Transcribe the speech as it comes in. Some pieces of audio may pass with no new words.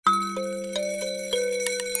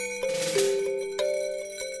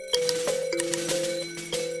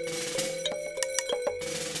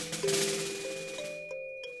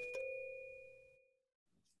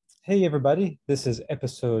Hey, everybody. This is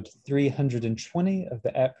episode 320 of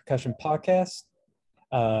the At Percussion podcast.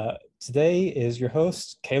 Today is your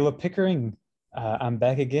host, Caleb Pickering. I'm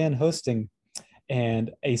back again hosting,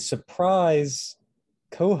 and a surprise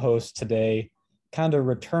co host today kind of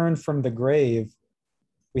returned from the grave.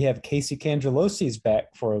 We have Casey Cangelosi's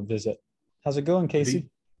back for a visit. How's it going, Casey?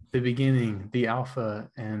 The beginning, the alpha,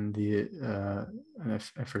 and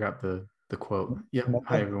I forgot the quote. Yep.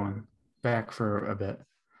 Hi, everyone. Back for a bit.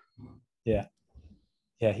 Yeah.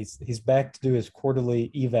 Yeah, he's back to do his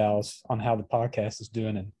quarterly evals on how the podcast is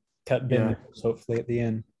doing and cut Ben news, hopefully at the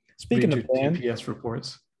end. Speaking of Ben, TPS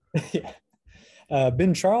reports. Yeah.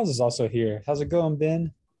 Ben Charles is also here. How's it going,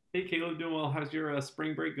 Ben? Hey, Caleb, doing well. How's your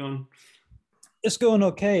spring break going? It's going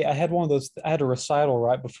okay. I had I had a recital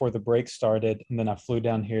right before the break started, and then I flew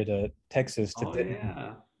down here to Texas to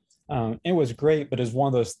it was great, but it's one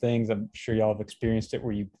of those things, I'm sure y'all have experienced it,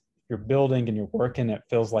 where you're building and you're working, it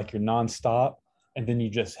feels like you're nonstop, and then you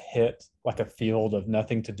just hit like a field of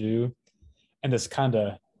nothing to do. And it's kind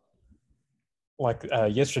of like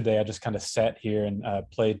yesterday, I just kind of sat here and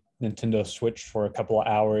played Nintendo Switch for a couple of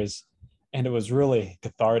hours, and it was really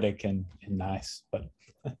cathartic and nice. But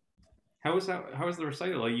how was the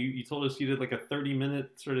recital? You told us you did like a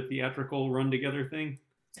 30-minute sort of theatrical run together thing.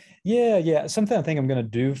 Yeah. Something I think I'm going to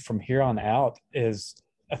do from here on out is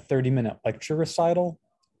a 30-minute lecture recital.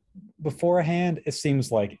 Beforehand, it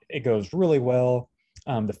seems like it goes really well.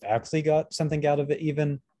 The faculty got something out of it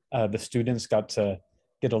even. The students got to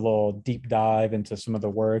get a little deep dive into some of the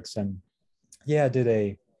works. And yeah, I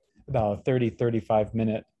did about a 35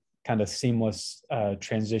 minute kind of seamless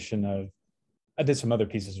transition of, I did some other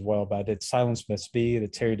pieces as well, but I did Silence Must Be, the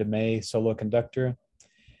Terry DeMay solo conductor,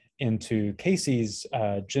 into Casey's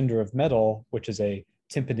Gender of Metal, which is a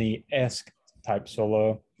timpani-esque type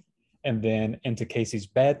solo, and then into Casey's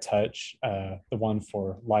Bad Touch, the one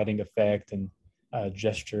for lighting effect and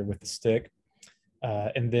gesture with the stick,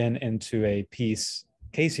 and then into a piece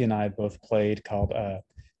Casey and I both played called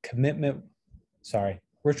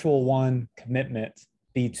Ritual 1 Commitment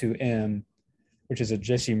B2M, which is a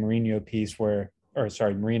Jesse Marino piece where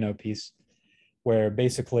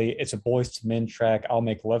basically it's a Boys to Men track, I'll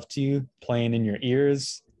Make Love to You, playing in your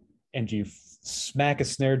ears, and you smack a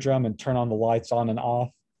snare drum and turn on the lights on and off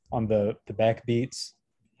on the back beats.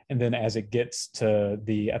 And then as it gets to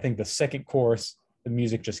I think the second chorus, the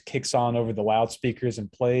music just kicks on over the loudspeakers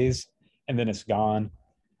and plays, and then it's gone.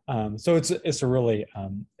 So it's a really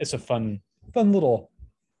it's a fun little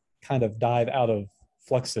kind of dive out of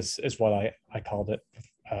Fluxus is what I called it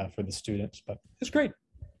for the students, but it's great.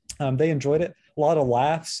 They enjoyed it. A lot of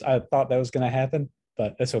laughs. I thought that was going to happen,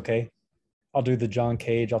 but that's okay. I'll do the John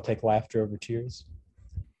Cage. I'll take laughter over tears.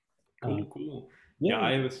 Cool. Yeah,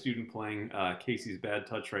 I have a student playing Casey's Bad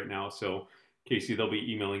Touch right now. So, Casey, they'll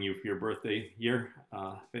be emailing you for your birthday year.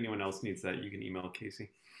 If anyone else needs that, you can email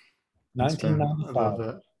Casey.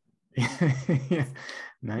 1995. Yeah,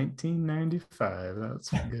 1995.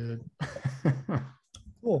 That's good.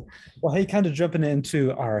 Cool. Well, hey, kind of jumping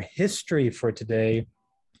into our history for today.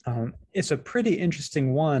 It's a pretty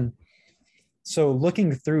interesting one. So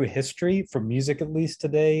looking through history for music, at least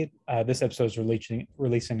today, this episode is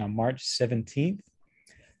releasing on March 17th.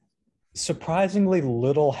 Surprisingly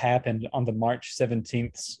little happened on the March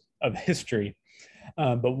 17th of history.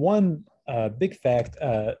 But one big fact,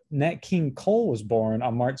 Nat King Cole was born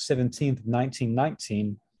on March 17th,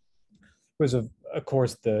 1919. Was of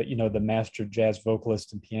course the master jazz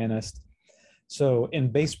vocalist and pianist. So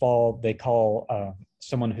in baseball, they call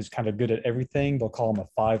someone who's kind of good at everything, they'll call them a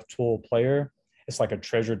five-tool player. It's like a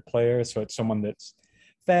treasured player. So it's someone that's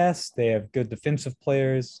fast. They have good defensive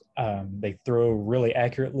players. They throw really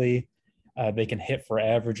accurately. They can hit for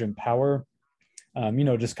average and power.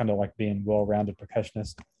 Just kind of like being well-rounded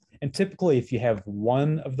percussionist. And typically, if you have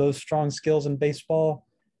one of those strong skills in baseball,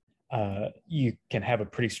 you can have a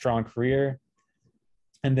pretty strong career.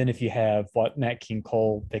 And then if you have what Nat King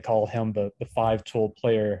Cole, they call him the five-tool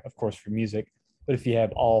player, of course, for music. But if you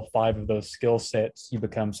have all five of those skill sets, you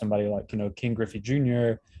become somebody like, King Griffey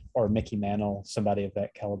Jr. or Mickey Mantle, somebody of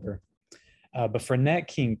that caliber. But for Nat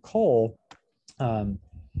King Cole,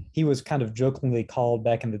 he was kind of jokingly called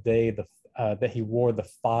back in the day that he wore the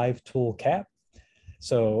five-tool cap.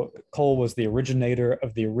 So Cole was the originator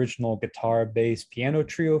of the original guitar, bass, piano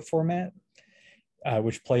trio format,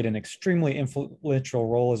 which played an extremely influential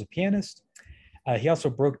role as a pianist. He also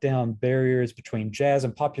broke down barriers between jazz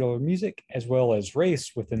and popular music, as well as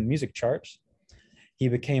race within music charts. He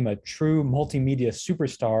became a true multimedia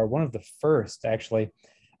superstar, one of the first, actually.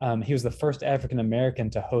 He was the first African-American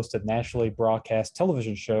to host a nationally broadcast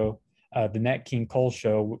television show, the Nat King Cole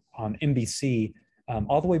Show on NBC,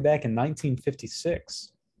 all the way back in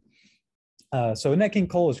 1956. So Nat King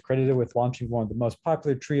Cole is credited with launching one of the most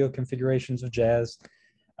popular trio configurations of jazz,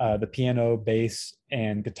 the piano, bass,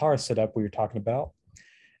 and guitar setup we were talking about.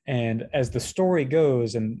 And as the story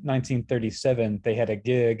goes, in 1937, they had a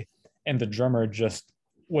gig and the drummer just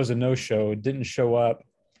was a no-show, didn't show up.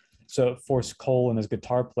 So it forced Cole and his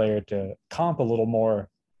guitar player to comp a little more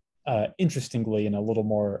interestingly and a little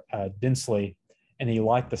more densely. And he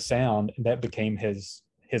liked the sound, and that became his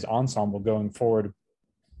ensemble going forward.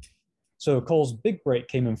 So Cole's big break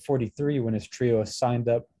came in 43 when his trio signed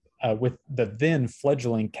up with the then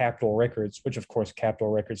fledgling Capitol Records, which of course Capitol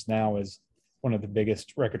Records now is one of the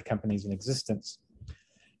biggest record companies in existence.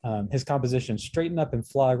 His composition Straighten Up and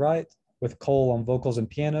Fly Right, with Cole on vocals and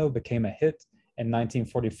piano, became a hit in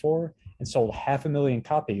 1944 and sold 500,000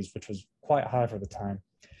 copies, which was quite high for the time.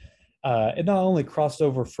 It not only crossed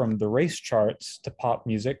over from the race charts to pop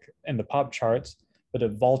music and the pop charts, but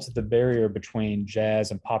it vaulted the barrier between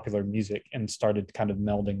jazz and popular music and started kind of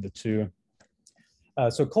melding the two.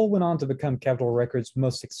 So Cole went on to become Capitol Records'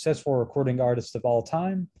 most successful recording artist of all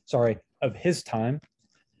time, of his time.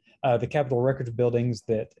 The Capitol Records buildings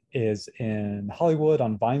that is in Hollywood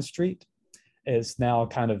on Vine Street is now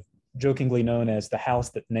kind of jokingly known as the house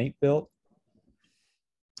that Nat built.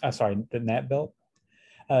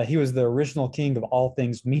 He was the original king of all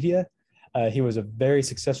things media. He was a very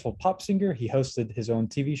successful pop singer. He hosted his own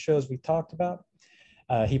TV shows we talked about.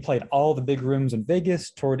 He played all the big rooms in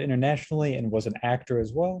Vegas, toured internationally, and was an actor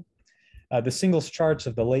as well. The singles charts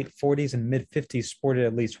of the late 40s and mid 50s sported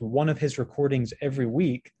at least one of his recordings every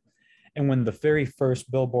week. And when the very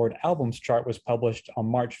first Billboard albums chart was published on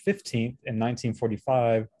March 15th in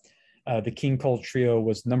 1945, the King Cole Trio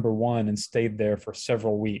was #1 and stayed there for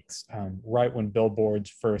several weeks, right when Billboard's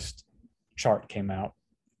first chart came out.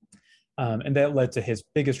 And that led to his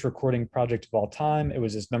biggest recording project of all time. It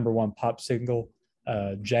was his #1 pop single,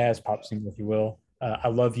 jazz pop single, if you will, I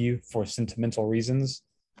Love You for Sentimental Reasons.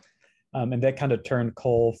 And that kind of turned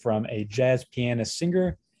Cole from a jazz pianist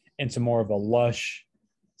singer into more of a lush,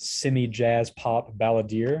 semi-jazz pop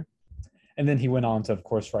balladeer. And then he went on to, of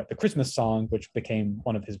course, write the Christmas song, which became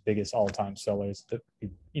one of his biggest all-time sellers that we,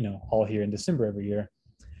 all hear in December every year.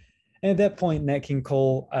 And at that point, Nat King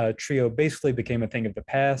Cole Trio basically became a thing of the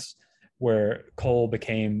past, where Cole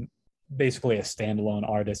became basically a standalone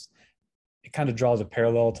artist. It kind of draws a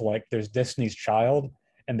parallel to like there's Destiny's Child,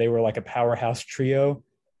 and they were like a powerhouse trio.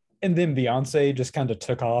 And then Beyonce just kind of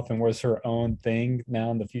took off and was her own thing now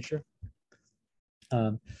in the future.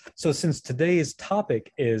 So since today's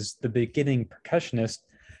topic is the beginning percussionist,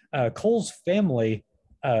 Cole's family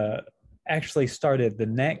actually started the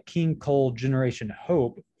Nat King Cole Generation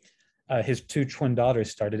Hope. His two twin daughters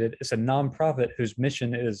started it. It's a nonprofit whose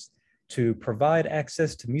mission is to provide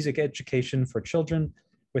access to music education for children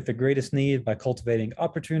with the greatest need by cultivating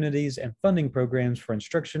opportunities and funding programs for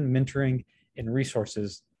instruction, mentoring, and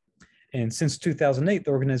resources. And since 2008,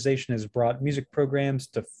 the organization has brought music programs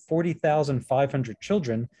to 40,500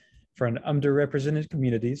 children from underrepresented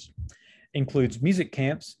communities, includes music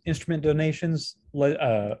camps, instrument donations,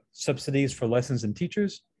 subsidies for lessons and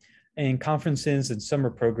teachers, and conferences and summer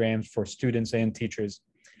programs for students and teachers.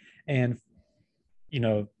 And,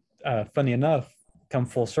 funny enough, come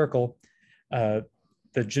full circle,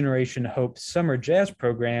 the Generation Hope Summer Jazz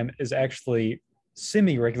Program is actually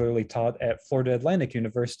semi-regularly taught at Florida Atlantic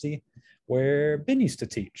University, where Ben used to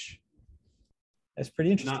teach. That's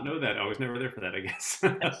pretty interesting. I did not know that. I was never there for that, I guess.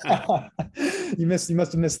 You must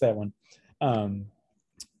have missed that one.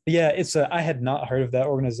 Yeah, it's I had not heard of that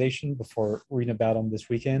organization before reading about them this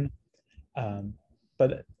weekend.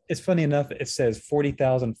 But it's funny enough, it says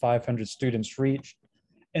 40,500 students reached,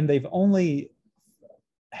 and they've only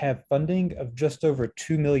have funding of just over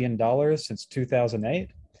 $2 million since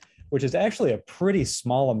 2008, which is actually a pretty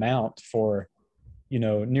small amount for,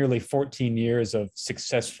 nearly 14 years of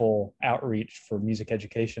successful outreach for music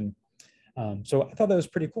education. So I thought that was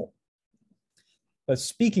pretty cool. But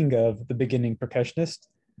speaking of the beginning percussionist,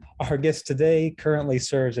 our guest today currently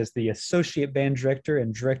serves as the Associate Band Director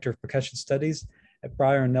and Director of Percussion Studies at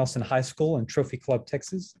Byron Nelson High School in Trophy Club,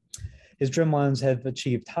 Texas. His drumlines have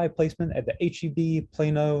achieved high placement at the HEB,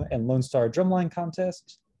 Plano, and Lone Star Drumline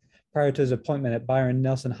contests. Prior to his appointment at Byron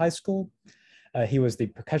Nelson High School, he was the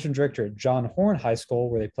percussion director at John Horn High School,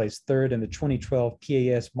 where they placed third in the 2012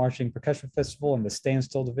 PAS Marching Percussion Festival in the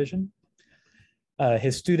Standstill Division.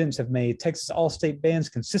 His students have made Texas All-State bands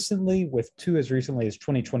consistently, with two as recently as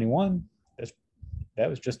 2021. That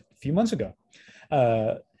was just a few months ago.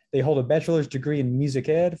 They hold a bachelor's degree in music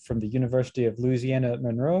ed from the University of Louisiana at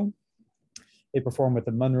Monroe. They performed with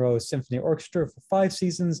the Monroe Symphony Orchestra for 5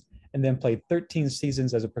 seasons and then played 13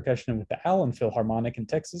 seasons as a percussionist with the Allen Philharmonic in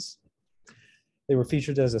Texas. They were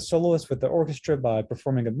featured as a soloist with the orchestra by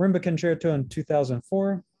performing a marimba concerto in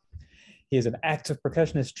 2004. He is an active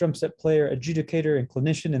percussionist, drum set player, adjudicator, and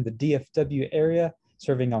clinician in the DFW area,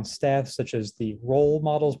 serving on staffs such as the Role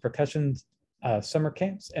Models Percussion Summer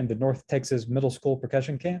Camps and the North Texas Middle School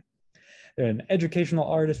Percussion Camp. They're an educational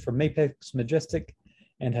artist for Mapex Majestic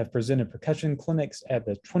and have presented percussion clinics at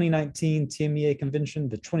the 2019 TMEA Convention,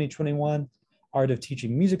 the 2021 Art of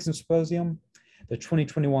Teaching Music Symposium, the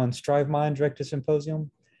 2021 Strive Mind Director Symposium,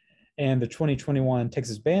 and the 2021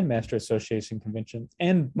 Texas Bandmaster Association Convention.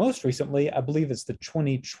 And most recently, I believe it's the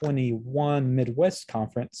 2021 Midwest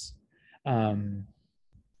Conference.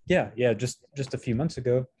 Just a few months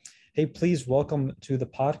ago. Hey, please welcome to the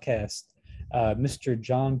podcast, Mr.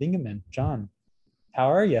 John Bingaman. John,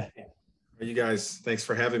 how are you? You guys, thanks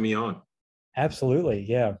for having me on. Absolutely,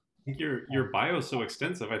 yeah. I think your bio is so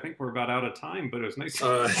extensive. I think we're about out of time, but it was nice.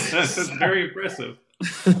 That's very impressive.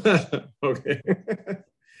 Okay.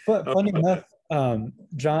 But funny enough,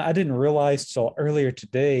 John, I didn't realize till earlier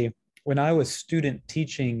today when I was student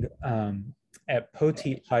teaching at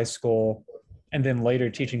Poteet High School and then later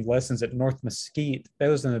teaching lessons at North Mesquite. That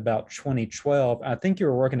was in about 2012. I think you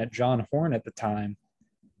were working at John Horn at the time.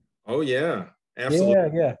 Oh, yeah.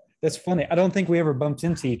 Absolutely. Yeah. That's funny. I don't think we ever bumped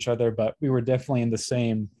into each other, but we were definitely in the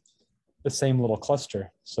same little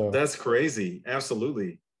cluster. So that's crazy.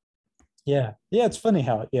 Absolutely. Yeah. It's funny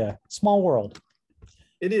how, small world.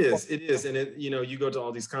 It is. And you go to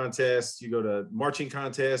all these contests, you go to marching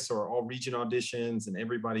contests or all region auditions, and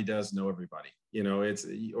everybody does know everybody.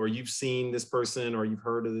 Or you've seen this person or you've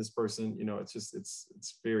heard of this person.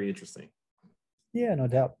 It's very interesting. Yeah, no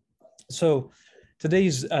doubt. So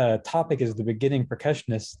today's topic is the beginning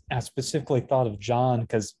percussionist. I specifically thought of John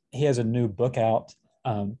because he has a new book out,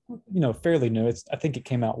 fairly new. I think it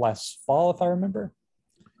came out last fall, if I remember.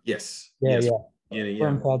 Yes. Yeah.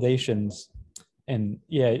 Firm Foundations. And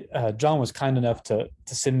John was kind enough to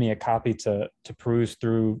send me a copy to peruse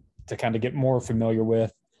through, to kind of get more familiar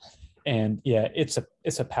with. And it's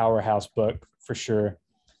a powerhouse book for sure.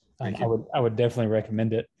 I would definitely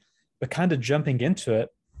recommend it. But kind of jumping into it,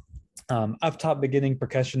 I've taught beginning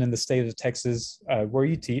percussion in the state of Texas, where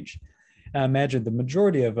you teach. And I imagine the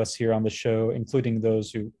majority of us here on the show, including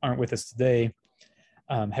those who aren't with us today,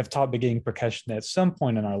 have taught beginning percussion at some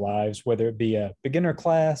point in our lives, whether it be a beginner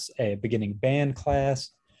class, a beginning band class,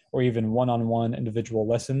 or even one-on-one individual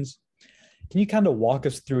lessons. Can you kind of walk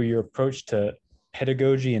us through your approach to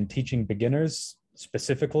pedagogy and teaching beginners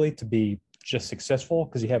specifically to be just successful?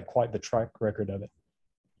 Because you have quite the track record of it.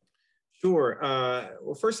 Sure.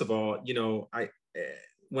 Well, first of all,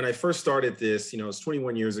 when I first started this, it was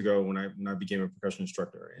 21 years ago when I became a percussion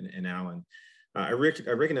instructor in Allen. I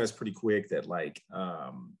recognized pretty quick that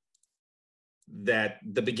that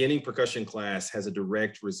the beginning percussion class has a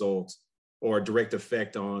direct result or a direct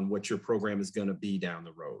effect on what your program is going to be down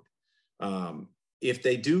the road. If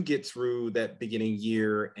they do get through that beginning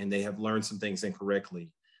year and they have learned some things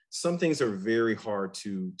incorrectly, some things are very hard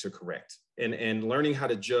to correct. And learning how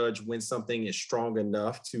to judge when something is strong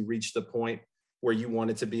enough to reach the point where you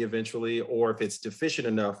want it to be eventually, or if it's deficient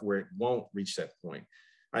enough where it won't reach that point.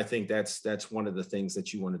 I think that's one of the things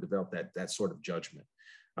that you want to develop, that sort of judgment.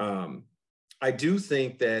 I do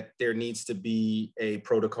think that there needs to be a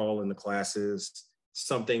protocol in the classes,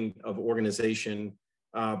 something of organization,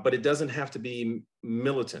 but it doesn't have to be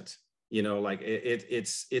militant.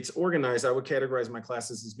 It's organized. I would categorize my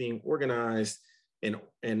classes as being organized and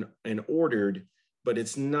ordered, but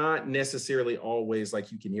it's not necessarily always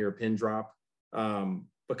like you can hear a pin drop.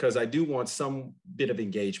 Because I do want some bit of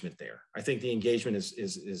engagement there. I think the engagement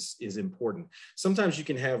is important. Sometimes you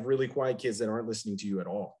can have really quiet kids that aren't listening to you at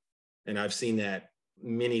all. And I've seen that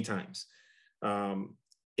many times.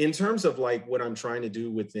 In terms of what I'm trying to do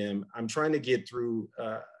with them, I'm trying to get through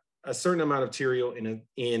a certain amount of material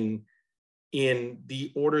in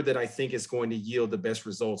the order that I think is going to yield the best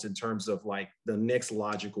results in terms of the next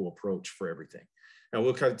logical approach for everything. Now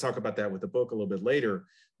we'll kind of talk about that with the book a little bit later,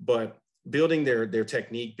 but building their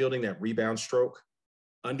technique, building that rebound stroke,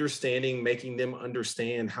 making them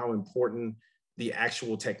understand how important the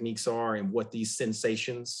actual techniques are and what these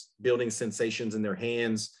building sensations in their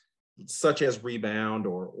hands, such as rebound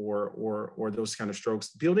or those kind of strokes,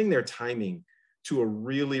 building their timing to a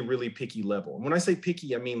really, really picky level. And when I say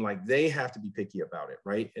picky, I mean they have to be picky about it,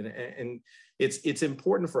 right? And it's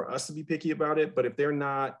important for us to be picky about it, but if they're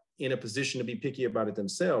not in a position to be picky about it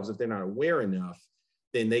themselves, if they're not aware enough,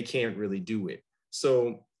 then they can't really do it.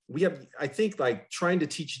 So I think trying to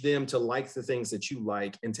teach them to like the things that you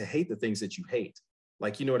like and to hate the things that you hate.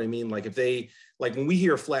 Like, you know what I mean? Like if they, like when we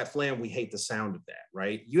hear a flat flam, we hate the sound of that,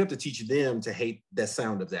 right? You have to teach them to hate the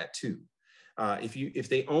sound of that too. If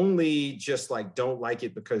they only just like don't like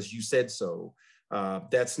it because you said so,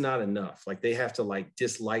 that's not enough. Like they have to like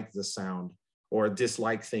dislike the sound or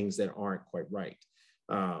dislike things that aren't quite right.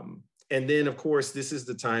 And then of course, this is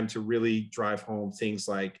the time to really drive home things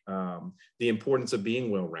like the importance of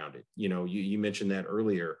being well-rounded. You know, you mentioned that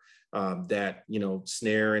earlier, that, you know,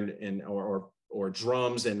 snare or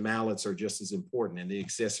drums and mallets are just as important, and the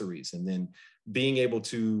accessories, and then being able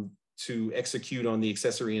to execute on the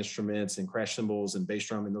accessory instruments and crash cymbals and bass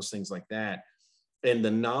drum and those things like that. And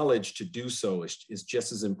the knowledge to do so is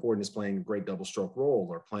just as important as playing a great double stroke roll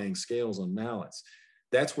or playing scales on mallets.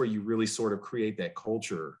 That's where you really sort of create that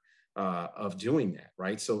culture of doing that,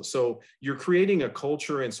 right? So you're creating a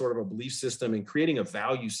culture and sort of a belief system and creating a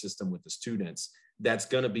value system with the students that's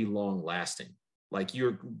going to be long lasting. Like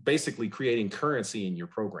you're basically creating currency in your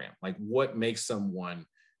program. Like what makes someone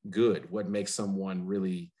good? What makes someone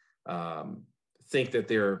really think that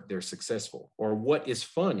they're successful? Or what is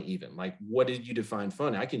fun even? Like what did you define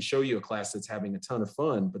fun? I can show you a class that's having a ton of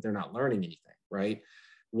fun, but they're not learning anything, right?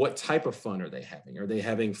 What type of fun are they having? Are they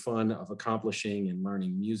having fun of accomplishing and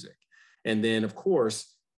learning music? And then of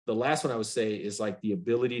course, the last one I would say is like the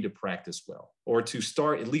ability to practice well, or to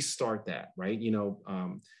at least start that, right? You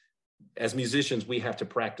know, as musicians, we have to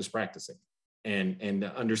practice practicing and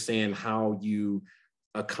understand how you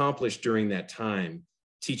accomplish during that time,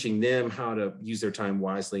 teaching them how to use their time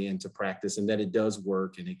wisely and to practice, and that it does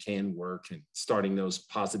work and it can work, and starting those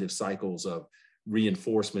positive cycles of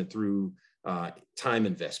reinforcement through time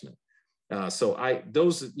investment. So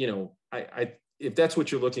if that's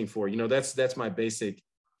what you're looking for, you know, that's my basic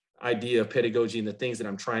idea of pedagogy and the things that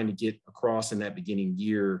I'm trying to get across in that beginning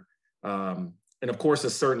year. And of course, a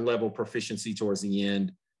certain level of proficiency towards the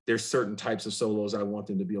end. There's certain types of solos I want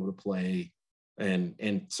them to be able to play,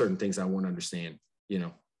 and certain things I want to understand, you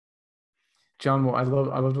know. John, well, I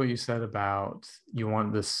loved what you said about you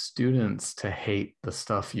want the students to hate the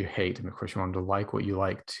stuff you hate. And of course, you want them to like what you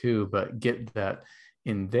like too, but get that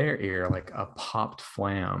in their ear, like a popped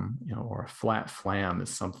flam, you know, or a flat flam is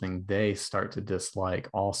something they start to dislike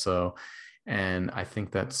also. And I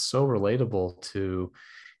think that's so relatable to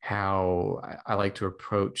how I like to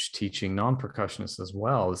approach teaching non-percussionists as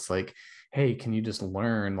well. It's like, hey, can you just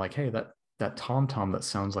learn, like, hey, that tom-tom that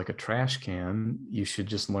sounds like a trash can, you should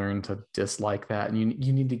just learn to dislike that. And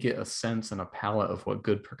you need to get a sense and a palette of what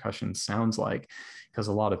good percussion sounds like, because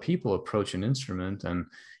a lot of people approach an instrument and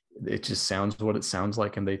it just sounds what it sounds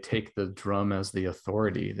like, and they take the drum as the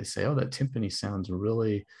authority. They say, oh, that timpani sounds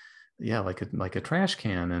really, yeah, like a trash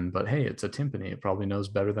can, but hey, it's a timpani, it probably knows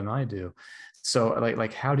better than I do. So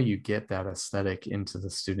like how do you get that aesthetic into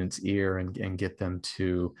the student's ear and get them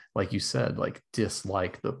to, like you said, like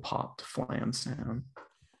dislike the popped flam sound?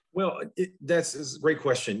 Well, that's a great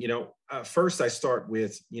question. You know, first I start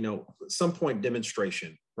with, you know, some point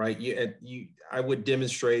demonstration, right? I would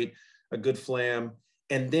demonstrate a good flam,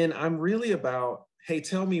 and then I'm really about, hey,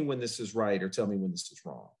 tell me when this is right or tell me when this is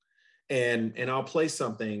wrong. And I'll play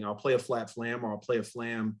something, I'll play a flat flam, or I'll play a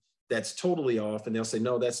flam that's totally off, and they'll say,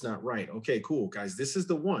 no, that's not right. Okay, cool, guys, this is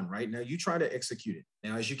the one, right? Now you try to execute it.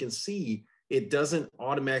 Now, as you can see, it doesn't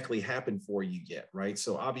automatically happen for you yet, right?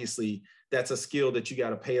 So obviously that's a skill that you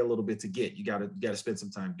got to pay a little bit to get. You got to spend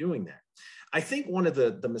some time doing that. I think one of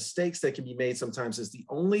the mistakes that can be made sometimes is the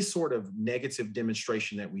only sort of negative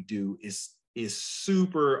demonstration that we do is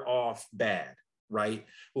super off bad, right?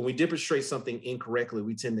 When we demonstrate something incorrectly,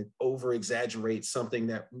 we tend to over exaggerate something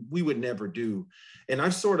that we would never do. And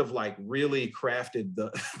I've sort of like really crafted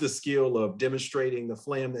the skill of demonstrating the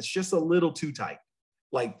flam that's just a little too tight.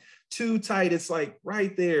 Like too tight, it's like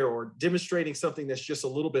right there, or demonstrating something that's just a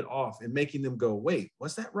little bit off and making them go, wait,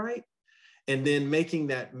 was that right? And then making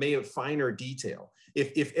that finer detail.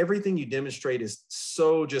 If everything you demonstrate is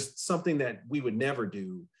so just something that we would never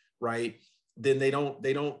do, right? Then they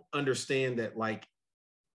don't understand that like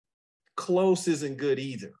close isn't good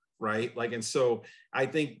either, right? Like, and so I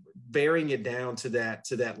think bearing it down to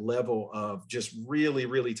that level of just really,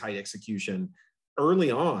 really tight execution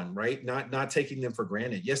early on, right? Not taking them for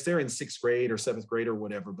granted. Yes, they're in 6th grade or 7th grade or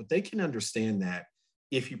whatever, but they can understand that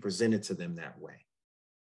if you present it to them that way.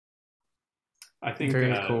 I think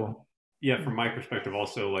very cool. Yeah, from my perspective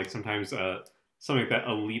also, like sometimes something like that,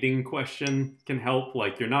 a leading question can help.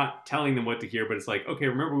 Like you're not telling them what to hear, but it's like, okay,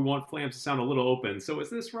 remember we want flams to sound a little open. So is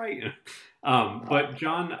this right? But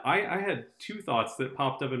John, I had 2 thoughts that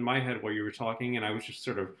popped up in my head while you were talking, and I was just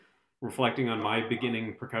sort of reflecting on my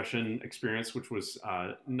beginning percussion experience, which was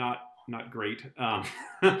not great.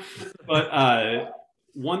 But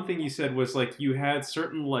one thing you said was like you had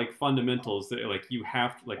certain like fundamentals that like you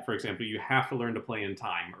have to, like for example, you have to learn to play in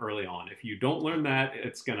time early on. If you don't learn that,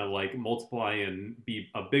 it's gonna like multiply and be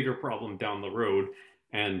a bigger problem down the road.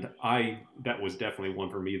 And that was definitely one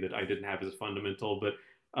for me that I didn't have as a fundamental.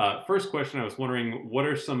 But first question, I was wondering, what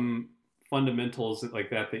are some fundamentals like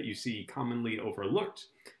that you see commonly overlooked?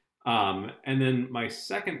 And then my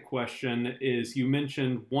second question is, you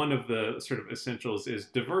mentioned one of the sort of essentials is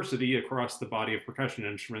diversity across the body of percussion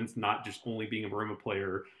instruments, not just only being a marimba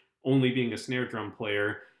player, only being a snare drum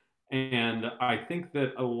player. And I think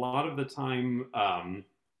that a lot of the time,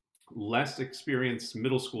 less experienced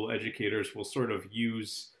middle school educators will sort of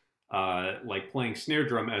use like playing snare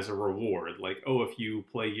drum as a reward. Like, oh, if you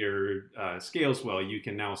play your scales well, you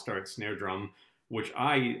can now start snare drum, which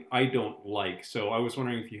I don't like. So I was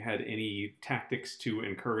wondering if you had any tactics to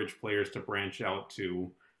encourage players to branch out to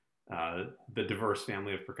the diverse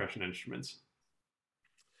family of percussion instruments.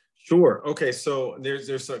 Sure. Okay. So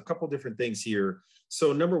there's a couple different things here.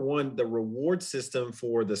 So number one, the reward system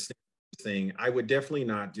for the snare thing, I would definitely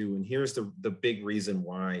not do. And here's the big reason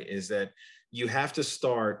why is that you have to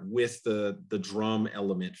start with the drum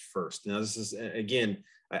element first. Now, this is, again,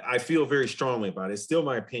 I feel very strongly about it. It's still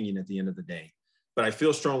my opinion at the end of the day. But I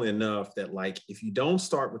feel strongly enough that like, if you don't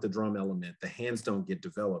start with the drum element, the hands don't get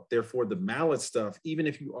developed. Therefore, the mallet stuff, even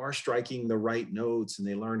if you are striking the right notes and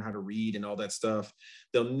they learn how to read and all that stuff,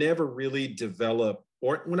 they'll never really develop.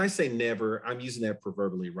 Or when I say never, I'm using that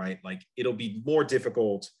proverbially, right? Like it'll be more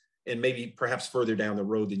difficult and maybe perhaps further down the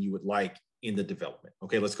road than you would like in the development.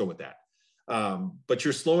 Okay, let's go with that. But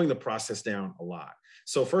you're slowing the process down a lot.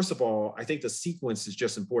 So first of all, I think the sequence is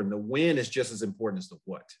just important. The when is just as important as the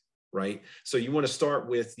what. Right? So you want to start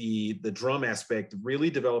with the drum aspect, really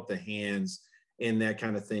develop the hands and that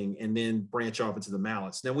kind of thing, and then branch off into the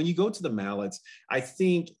mallets. Now, when you go to the mallets, I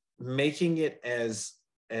think making it as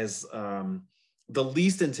the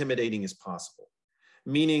least intimidating as possible,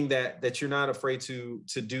 meaning that you're not afraid to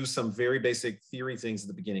do some very basic theory things at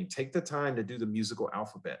the beginning. Take the time to do the musical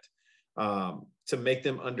alphabet, to make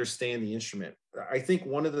them understand the instrument. I think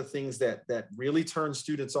one of the things that really turns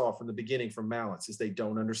students off from the beginning from mallets is they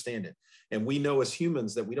don't understand it. And we know as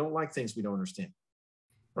humans that we don't like things we don't understand,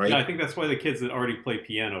 right? Yeah, I think that's why the kids that already play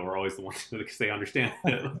piano are always the ones because they understand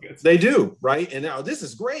it. They do, right? And now this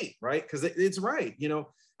is great, right? Because it's right. You know,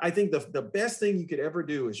 I think the best thing you could ever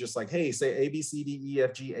do is just like, hey, say A, B, C, D, E,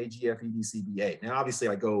 F, G, A, G, F, E, D, C, B, A. Now, obviously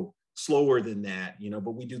I go slower than that, you know,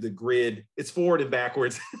 but we do the grid. It's forward and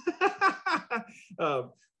backwards.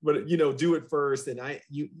 But you know, do it first. And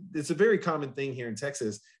it's a very common thing here in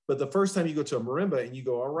Texas. But the first time you go to a marimba and you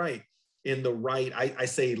go, all right, in the right, I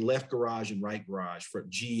say left garage and right garage. For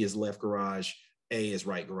G is left garage, A is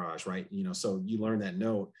right garage, right? You know, so you learn that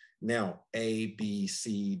note. Now A, B,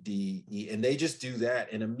 C, D, E, and they just do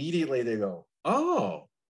that, and immediately they go, oh,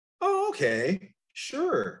 okay,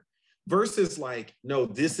 sure. Versus like, no,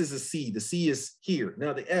 this is a C. The C is here.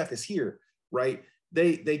 Now the F is here, right?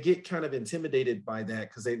 They get kind of intimidated by that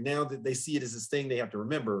because now that they see it as this thing they have to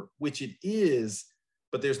remember, which it is,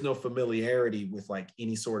 but there's no familiarity with like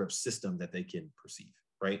any sort of system that they can perceive,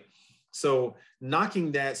 right? So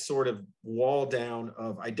knocking that sort of wall down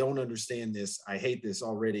of I don't understand this, I hate this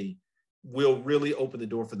already, will really open the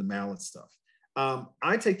door for the mallet stuff.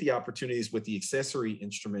 I take the opportunities with the accessory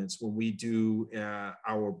instruments when we do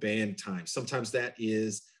our band time. Sometimes that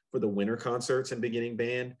is for the winter concerts and beginning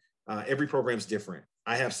band. Every program's different.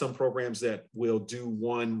 I have some programs that will do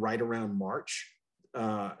one right around March,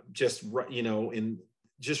 just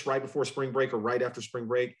right before spring break or right after spring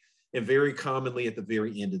break, and very commonly at the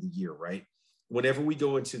very end of the year, right? Whenever we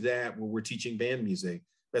go into that, when we're teaching band music,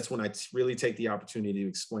 that's when I really take the opportunity to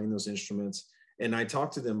explain those instruments. And I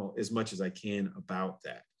talk to them as much as I can about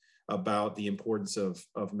that, about the importance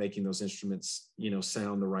of making those instruments, you know,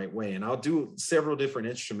 sound the right way. And I'll do several different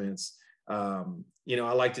instruments. You know,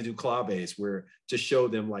 I like to do claves where to show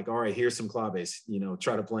them like, all right, here's some claves, you know,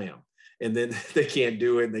 try to play them. And then they can't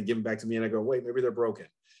do it and they give them back to me and I go, wait, maybe they're broken,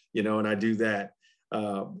 you know, and I do that.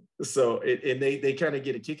 And they kind of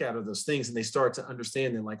get a kick out of those things and they start to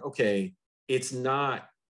understand that like, okay, it's not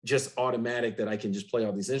just automatic that I can just play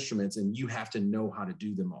all these instruments and you have to know how to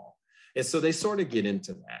do them all. And so they sort of get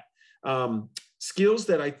into that. Skills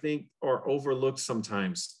that I think are overlooked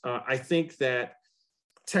sometimes. I think that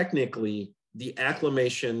technically the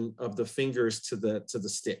acclimation of the fingers to the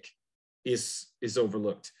stick is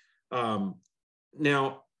overlooked.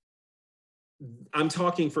 Now, I'm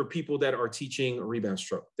talking for people that are teaching a rebound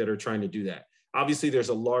stroke, that are trying to do that. Obviously, there's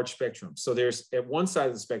a large spectrum. So there's at one side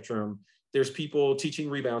of the spectrum, there's people teaching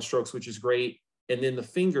rebound strokes, which is great. And then the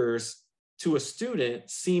fingers to a student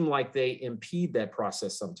seem like they impede that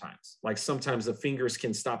process sometimes. Like sometimes the fingers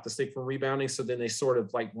can stop the stick from rebounding, so then they sort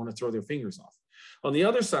of like want to throw their fingers off. On the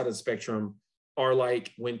other side of the spectrum are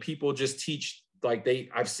like when people just teach, like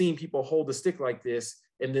I've seen people hold the stick like this,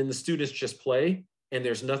 and then the students just play, and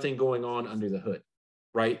there's nothing going on under the hood,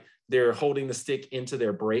 right? They're holding the stick into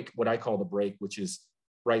their break, what I call the break, which is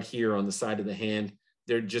right here on the side of the hand.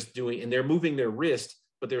 They're just doing, and they're moving their wrist,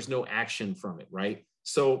 but there's no action from it, right?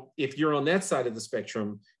 So if you're on that side of the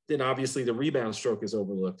spectrum, then obviously the rebound stroke is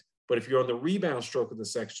overlooked. But if you're on the rebound stroke of the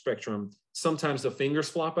spectrum, sometimes the fingers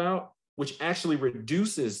flop out, which actually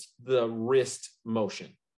reduces the wrist motion,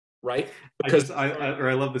 right? Because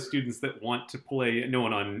I love the students that want to play. No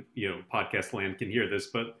one on podcast land can hear this,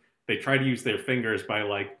 but they try to use their fingers by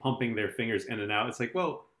like pumping their fingers in and out. It's like,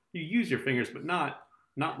 well, you use your fingers, but not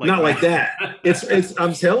like that. It's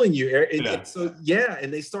I'm telling you, yeah. So yeah,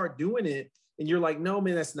 and they start doing it, and you're like, no,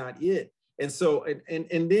 man, that's not it. And so,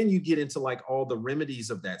 and then you get into like all the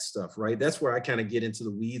remedies of that stuff, right? That's where I kind of get into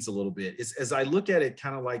the weeds a little bit. It's, as I look at it,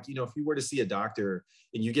 kind of like, if you were to see a doctor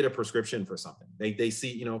and you get a prescription for something, they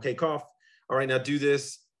see, okay, cough. All right, now do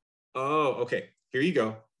this. Oh, okay, here you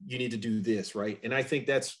go. You need to do this, right? And I think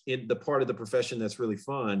that's in the part of the profession that's really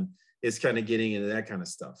fun, is kind of getting into that kind of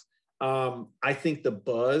stuff. I think the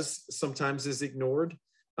buzz sometimes is ignored.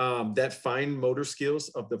 That fine motor skills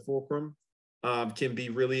of the fulcrum can be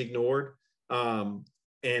really ignored.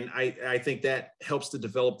 And I think that helps to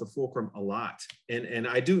develop the fulcrum a lot. And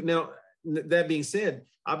I do now, that being said,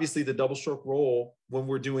 obviously the double stroke roll, when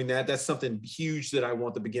we're doing that, that's something huge that I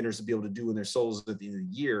want the beginners to be able to do in their solos at the end of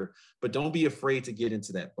the year, but don't be afraid to get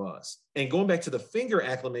into that buzz. And going back to the finger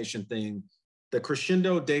acclimation thing, the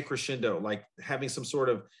crescendo, decrescendo, like having some sort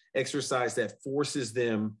of exercise that forces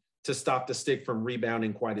them to stop the stick from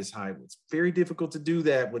rebounding quite as high. It's very difficult to do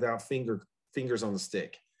that without fingers on the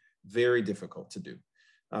stick. Very difficult to do.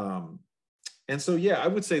 And so, yeah, I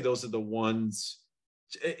would say those are the ones,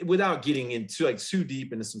 without getting into like too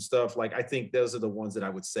deep into some stuff. Like, I think those are the ones that I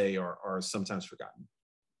would say are sometimes forgotten.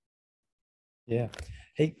 Yeah.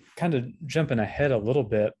 Hey, kind of jumping ahead a little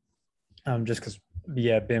bit, just because,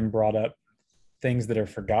 Ben brought up things that are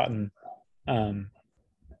forgotten. I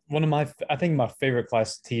think my favorite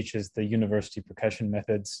class to teach is the university percussion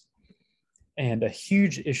methods. And a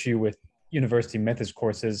huge issue with university methods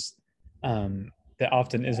courses that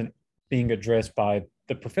often isn't being addressed by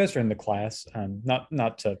the professor in the class,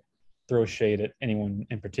 not to throw shade at anyone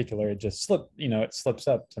in particular, it just it slips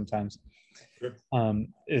up sometimes. Sure.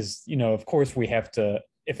 Is, of course we have to,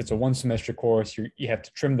 if it's a one semester course, you have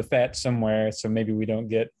to trim the fat somewhere. So maybe we don't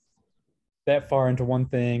get that far into one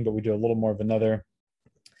thing, but we do a little more of another.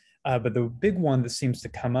 But the big one that seems to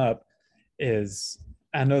come up is,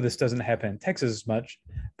 I know this doesn't happen in Texas as much,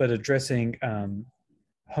 but addressing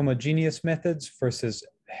homogeneous methods versus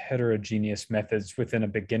heterogeneous methods within a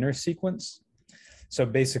beginner sequence. So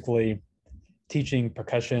basically, teaching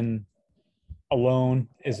percussion alone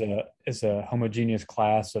is a homogeneous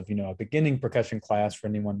class of, a beginning percussion class for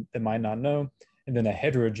anyone that might not know. And then a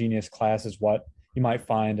heterogeneous class is what you might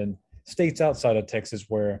find in states outside of Texas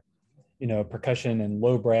where, percussion and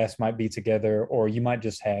low brass might be together, or you might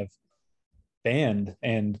just have band.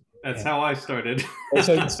 And that's how I started.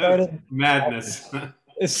 So you started madness.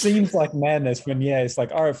 It seems like madness when, it's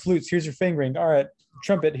like, all right, flutes, here's your fingering. All right,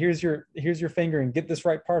 trumpet, here's your fingering. Get this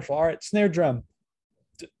right partial. All right, snare drum.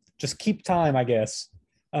 Just keep time, I guess.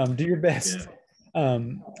 Do your best. Yeah.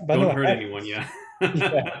 But don't hurt anyone. Yeah.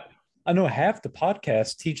 I know half the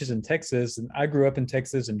podcast teaches in Texas, and I grew up in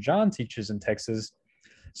Texas, and John teaches in Texas.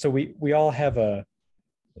 So we all have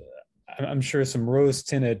I'm sure some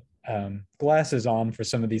rose-tinted glasses on for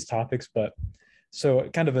some of these topics, but so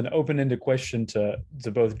kind of an open-ended question to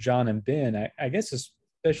both John and Ben, I guess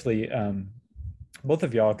especially both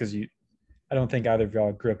of y'all, because I don't think either of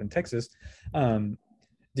y'all grew up in Texas. Do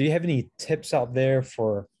you have any tips out there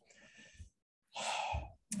for,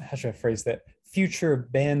 how should I phrase that, future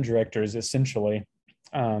band directors essentially,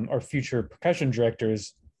 or future percussion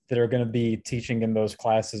directors that are going to be teaching in those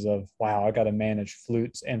classes of, wow, I got to manage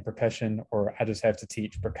flutes and percussion, or I just have to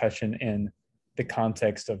teach percussion in the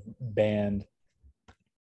context of band?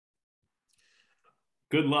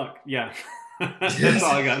 Good luck. Yeah. That's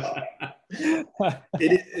all I got.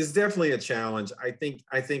 It is definitely a challenge. I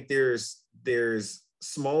think there's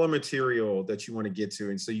smaller material that you want to get to.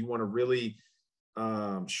 And so you want to really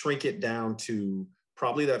shrink it down to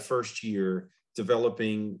probably that first year,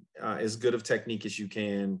 developing as good of technique as you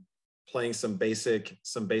can, playing some basic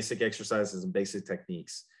exercises and basic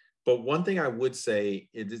techniques. But one thing I would say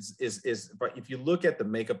is if you look at the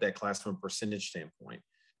makeup of that class from a percentage standpoint,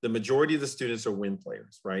 the majority of the students are wind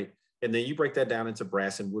players, right? And then you break that down into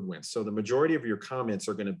brass and woodwind. So the majority of your comments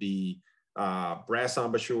are going to be brass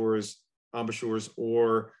embouchures,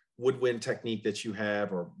 or woodwind technique that you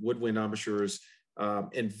have, or woodwind embouchures,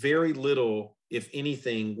 and very little, if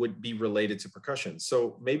anything, would be related to percussion.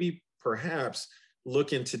 So maybe perhaps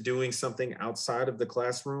look into doing something outside of the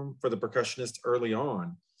classroom for the percussionist early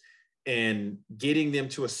on, and getting them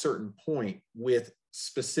to a certain point with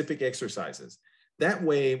specific exercises. That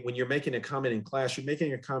way, when you're making a comment in class, you're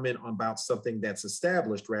making a comment about something that's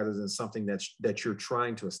established rather than something that you're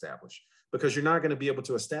trying to establish, because you're not going to be able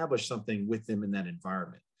to establish something with them in that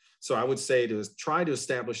environment. So I would say to try to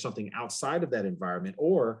establish something outside of that environment,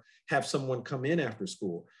 or have someone come in after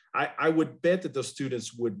school. I would bet that those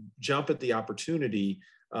students would jump at the opportunity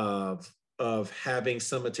of having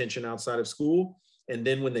some attention outside of school. And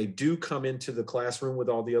then when they do come into the classroom with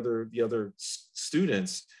all the other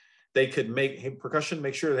students, they could make, hey, percussion,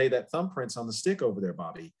 make sure, hey, that thumbprint's on the stick over there,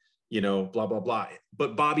 Bobby, blah, blah, blah.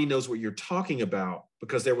 But Bobby knows what you're talking about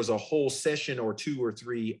because there was a whole session or 2 or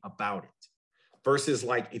 3 about it. Versus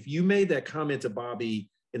like, if you made that comment to Bobby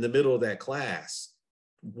in the middle of that class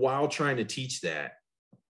while trying to teach that,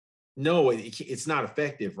 no, it's not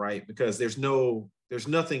effective, right? Because there's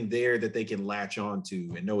nothing there that they can latch on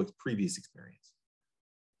to and no previous experience.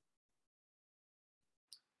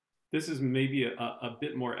 This is maybe a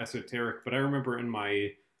bit more esoteric, but I remember in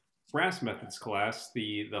my brass methods class,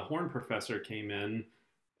 the horn professor came in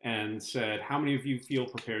and said, how many of you feel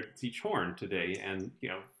prepared to teach horn today? And,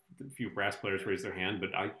 a few brass players raised their hand,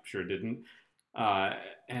 but I sure didn't.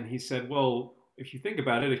 And he said, well, if you think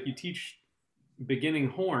about it, if you teach beginning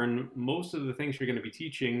horn, most of the things you're going to be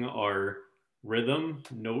teaching are rhythm,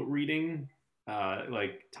 note reading,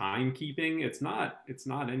 like timekeeping. It's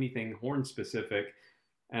not anything horn specific.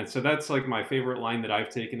 And so that's like my favorite line that I've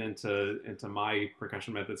taken into my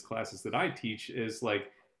percussion methods classes that I teach is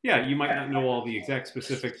like, yeah, you might not know all the exact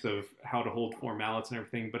specifics of how to hold 4 mallets and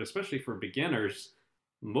everything, but especially for beginners,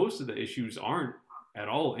 most of the issues aren't at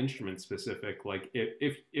all instrument specific. Like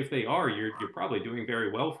if they are, you're probably doing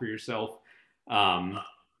very well for yourself.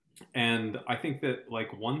 And I think that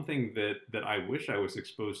like one thing that I wish I was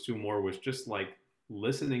exposed to more was just like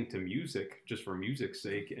listening to music just for music's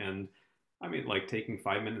sake. And I mean, like taking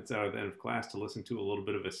 5 minutes out of the end of class to listen to a little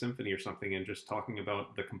bit of a symphony or something and just talking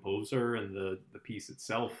about the composer and the piece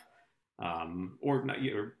itself, or not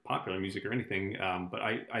or popular music or anything. But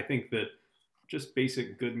I think that just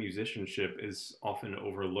basic good musicianship is often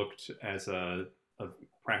overlooked as a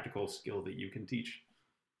practical skill that you can teach.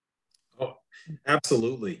 Oh,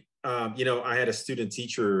 absolutely. I had a student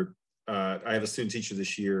teacher, I have a student teacher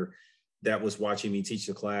this year that was watching me teach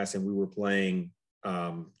the class, and we were playing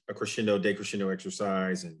a crescendo, decrescendo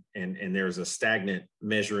exercise, and there's a stagnant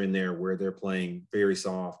measure in there where they're playing very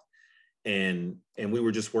soft. And we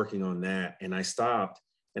were just working on that. And I stopped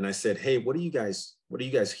and I said, hey, what do you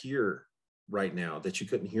guys hear right now that you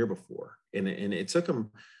couldn't hear before? And it took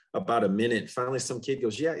them about a minute. Finally, some kid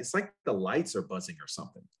goes, yeah, it's like the lights are buzzing or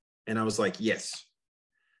something. And I was like, yes.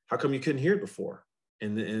 How come you couldn't hear it before?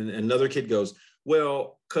 And another kid goes,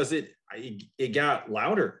 well, because it got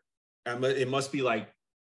louder. It must be like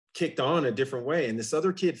kicked on a different way. And this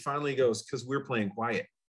other kid finally goes, because we're playing quiet.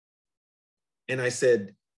 And I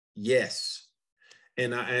said, yes.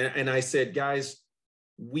 And I said, guys,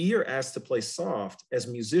 we are asked to play soft as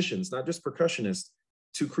musicians, not just percussionists,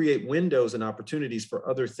 to create windows and opportunities for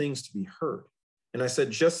other things to be heard. And I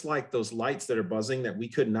said, just like those lights that are buzzing that we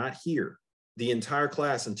could not hear the entire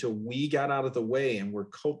class until we got out of the way and were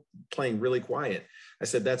playing really quiet. I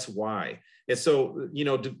said, that's why. And so,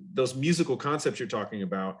 those musical concepts you're talking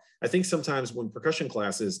about, I think sometimes when percussion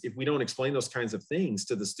classes, if we don't explain those kinds of things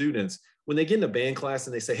to the students, when they get in a band class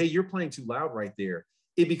and they say, hey, you're playing too loud right there,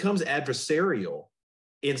 it becomes adversarial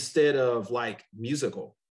instead of like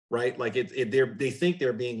musical, right? Like they think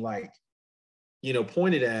they're being like,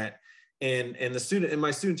 pointed at. And the student and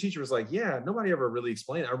my student teacher was like, yeah, nobody ever really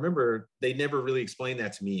explained. I remember they never really explained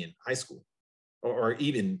that to me in high school or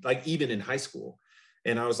even in high school.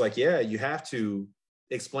 And I was like, yeah, you have to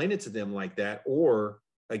explain it to them like that. Or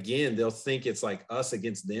again, they'll think it's like us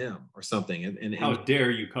against them or something. And how dare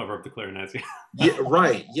you cover up the clarinets? Yeah,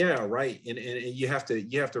 right. Yeah, right. And you have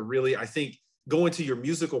to really, I think, going to your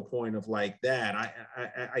musical point of like that,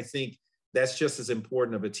 I think that's just as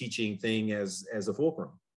important of a teaching thing as a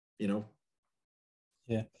fulcrum.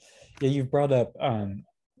 Yeah, you've brought up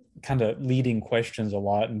kind of leading questions a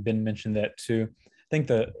lot, and Ben mentioned that too. I think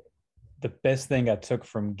the best thing I took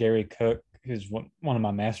from Gary Cook, who's one of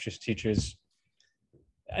my master's teachers,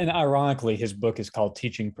 and ironically his book is called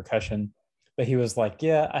Teaching Percussion, but he was like,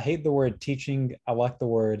 yeah, I hate the word teaching, I like the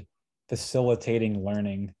word facilitating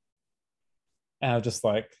learning. And I was just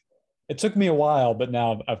like, it took me a while, but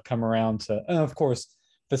now I've come around to, and of course,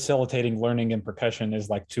 facilitating learning in percussion is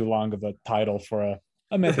like too long of a title for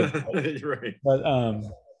a method. Right.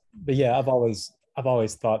 But yeah, I've always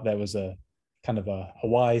thought that was a kind of a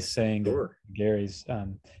wise saying of Sure. Gary's.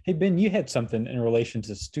 Hey Ben, you had something in relation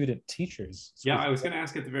to student teachers. Yeah, I was going to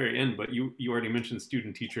ask at the very end, but you already mentioned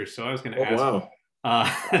student teachers, so I was going to Oh, ask.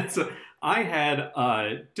 wow. So I had,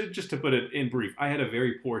 just to put it in brief, I had a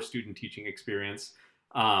very poor student teaching experience.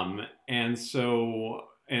 And so,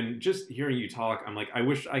 and just hearing you talk, I'm like, I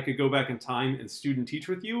wish I could go back in time and student teach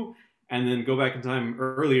with you, and then go back in time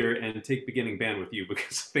earlier and take beginning band with you,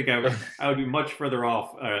 because I think I would be much further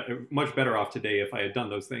off, much better off today if I had done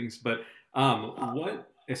those things. But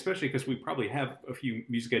especially because we probably have a few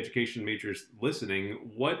music education majors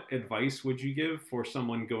listening, what advice would you give for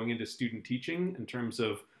someone going into student teaching in terms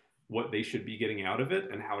of what they should be getting out of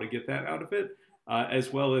it and how to get that out of it,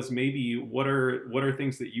 as well as maybe what are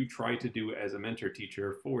things that you try to do as a mentor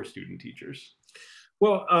teacher for student teachers?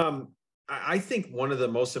 Well, I think one of the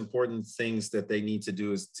most important things that they need to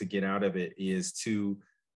do is to get out of it is to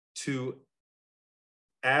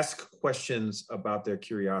ask questions about their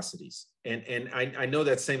curiosities. And I know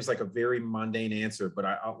that seems like a very mundane answer, but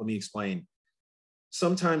let me explain.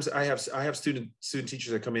 Sometimes I have student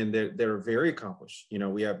teachers that come in that are very accomplished. You know,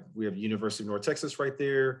 we have University of North Texas right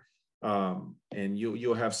there, and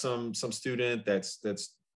you'll have some student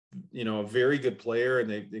that's you know, a very good player, and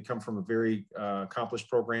they come from a very accomplished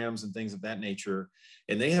programs and things of that nature,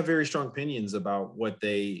 and they have very strong opinions about what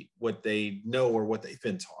they know or what they've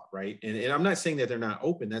been taught, right? And I'm not saying that they're not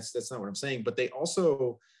open. That's not what I'm saying. But they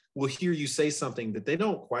also will hear you say something that they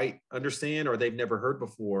don't quite understand or they've never heard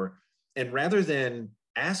before, and rather than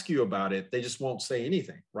ask you about it, they just won't say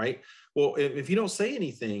anything, right? Well, if you don't say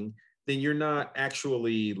anything, then you're not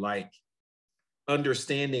actually like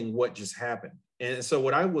understanding what just happened. And so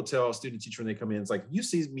what I will tell a student teacher when they come in is like, you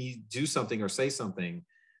see me do something or say something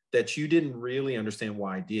that you didn't really understand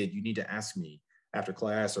why I did, you need to ask me after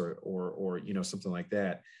class or you know, something like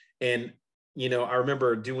that. And, you know, I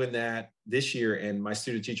remember doing that this year, and my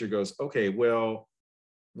student teacher goes, okay, well,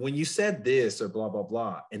 when you said this or blah, blah,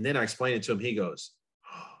 blah, and then I explained it to him, he goes,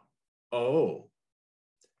 oh,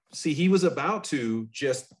 see, he was about to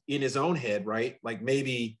just in his own head, right? Like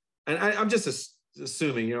maybe, and I'm just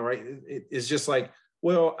assuming, you know, right? It's just like,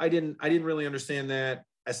 well, I didn't really understand that.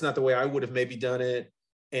 That's not the way I would have maybe done it.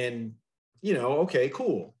 And, you know, okay,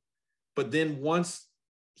 cool. But then once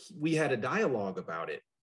we had a dialogue about it,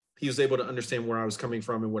 he was able to understand where I was coming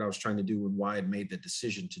from and what I was trying to do and why I made the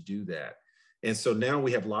decision to do that. And so now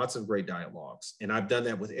we have lots of great dialogues. And I've done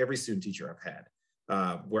that with every student teacher I've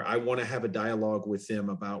had, where I want to have a dialogue with them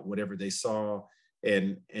about whatever they saw.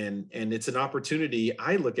 And it's an opportunity.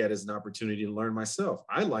 I look at it as an opportunity to learn myself.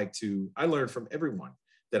 I learn from everyone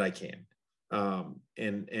that I can.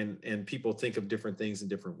 And people think of different things in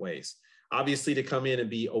different ways. Obviously, to come in and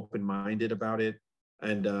be open-minded about it,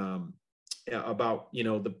 and about, you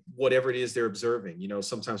know, whatever it is they're observing. You know,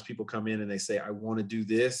 sometimes people come in and they say, I want to do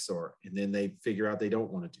this, and then they figure out they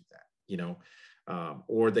don't want to do that, you know,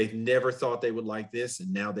 or they've never thought they would like this,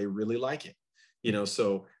 and now they really like it. You know,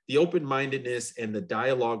 so the open-mindedness and the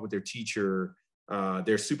dialogue with their teacher,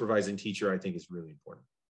 their supervising teacher, I think is really important.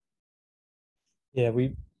 Yeah,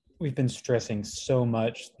 we've been stressing so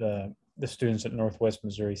much the students at Northwest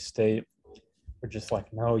Missouri State. We're just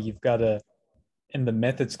like, no, you've got to, in the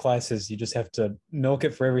methods classes, you just have to milk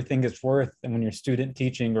it for everything it's worth. And when you're student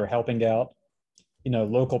teaching or helping out, you know,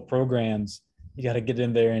 local programs, you got to get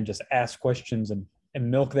in there and just ask questions and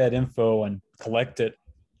milk that info and collect it.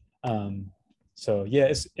 So yeah,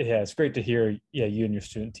 it's great to hear. Yeah, you and your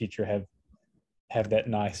student teacher have that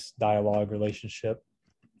nice dialogue relationship.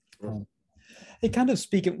 Hey, kind of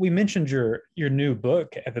speaking, we mentioned your new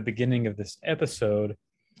book at the beginning of this episode,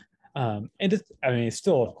 and it's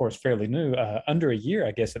still, of course, fairly new, under a year,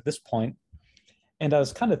 I guess, at this point. And I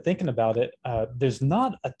was kind of thinking about it. There's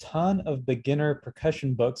not a ton of beginner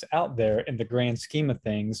percussion books out there in the grand scheme of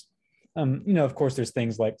things. You know, of course, there's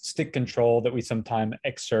things like Stick Control that we sometimes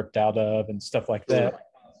excerpt out of and stuff like that.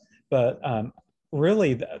 But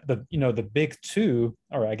really, the big two,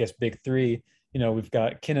 or I guess big three, you know, we've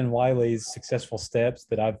got Ken and Wiley's Successful Steps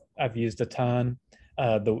that I've used a ton.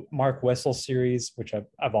 The Mark Wessel series, which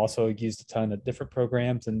I've also used a ton of different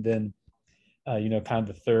programs, and then you know, kind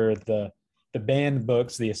of the third, the band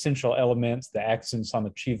books, the Essential Elements, the Accents on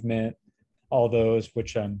Achievement, all those,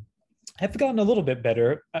 which have gotten a little bit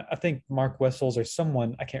better. I think Mark Wessel's or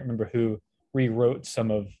someone, I can't remember who, rewrote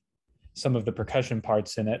some of the percussion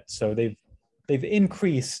parts in it, so they've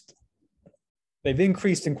increased they've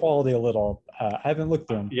increased in quality a little. I haven't looked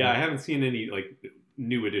through them. Yeah, I haven't seen any like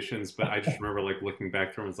new editions, but I just remember like looking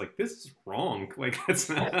back through them, it's like, this is wrong. Like that's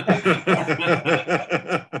not, not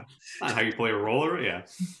how you play a roller. Yeah.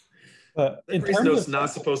 But The in grace terms note's of not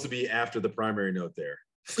supposed to be after the primary note there.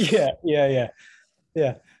 yeah.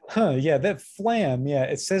 Huh, yeah, that flam, yeah,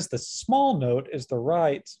 it says the small note is the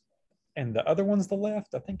right and the other one's the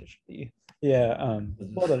left. I think it should be. Yeah,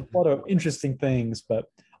 a lot of interesting things, but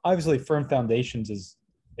obviously Firm Foundations is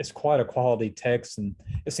quite a quality text, and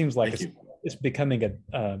it seems like Thank you. it's becoming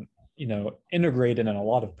integrated in a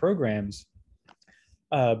lot of programs.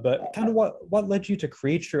 But kind of what led you to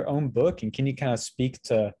create your own book, and can you kind of speak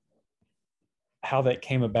to how that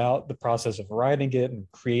came about, the process of writing it and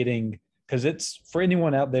creating, because it's for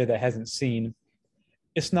anyone out there that hasn't seen,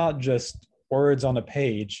 it's not just words on a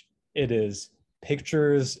page, it is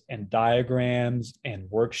pictures and diagrams and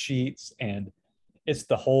worksheets, and it's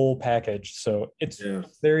the whole package. So it's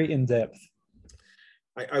very in-depth.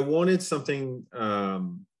 I wanted something,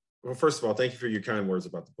 well, first of all, thank you for your kind words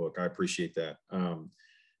about the book. I appreciate that.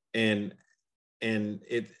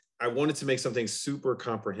 I wanted to make something super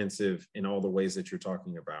comprehensive in all the ways that you're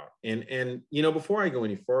talking about. And before I go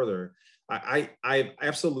any further, I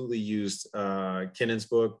absolutely used Kennan's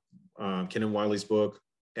book, Kennan Wiley's book.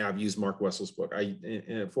 I've used Mark Wessel's book.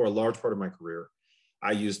 For a large part of my career,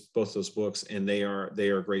 I used both those books, and they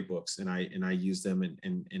are great books, and I use them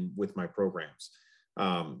in with my programs.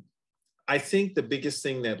 I think the biggest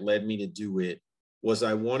thing that led me to do it was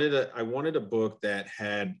I wanted a book that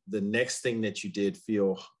had the next thing that you did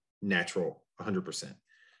feel natural 100%.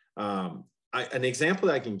 An example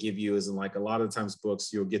that I can give you is in like a lot of times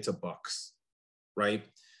books, you'll get to bucks, right?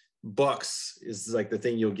 Bucks is like the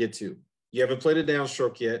thing you'll get to. You haven't played a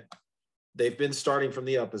downstroke yet. They've been starting from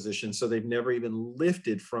the up position, so they've never even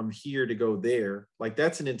lifted from here to go there. Like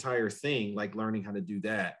that's an entire thing, like learning how to do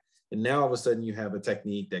that. And now all of a sudden you have a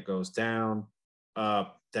technique that goes down,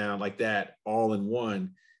 up, down like that, all in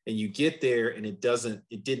one. And you get there and it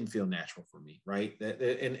didn't feel natural for me, right?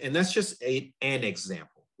 And that's just an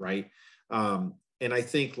example, right? And I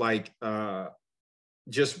think like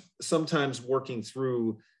just sometimes working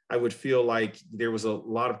through, I would feel like there was a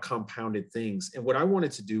lot of compounded things. And what I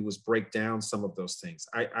wanted to do was break down some of those things.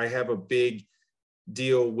 I have a big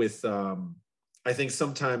deal with, I think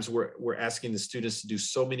sometimes we're asking the students to do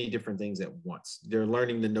so many different things at once. They're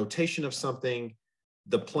learning the notation of something,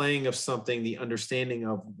 the playing of something, the understanding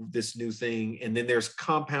of this new thing. And then there's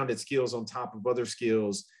compounded skills on top of other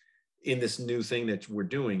skills in this new thing that we're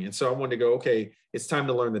doing. And so I wanted to go, okay, it's time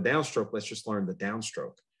to learn the downstroke. Let's just learn the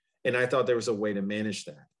downstroke. And I thought there was a way to manage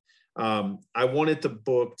that. I wanted the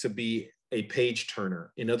book to be a page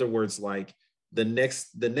turner. In other words, like the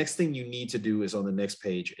next thing you need to do is on the next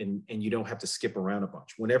page, and you don't have to skip around a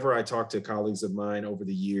bunch. Whenever I talk to colleagues of mine over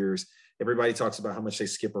the years, everybody talks about how much they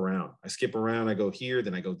skip around. I skip around, I go here,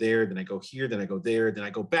 then I go there, then I go here, then I go there, then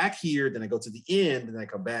I go back here, then I go to the end, and I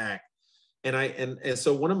come back. And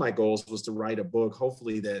so one of my goals was to write a book,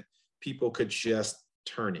 hopefully that people could just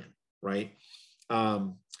turn in, right?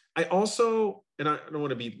 I also, and I don't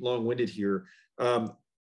want to be long-winded here,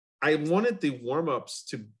 I wanted the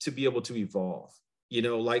warm-ups to be able to evolve.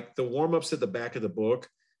 Like the warm-ups at the back of the book,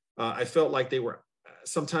 I felt like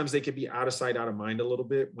sometimes they could be out of sight, out of mind a little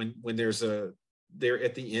bit when they're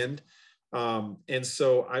at the end. And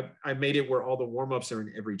so I made it where all the warm-ups are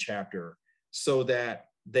in every chapter so that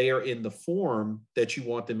they are in the form that you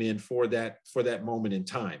want them in for that moment in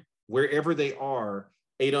time. Wherever they are,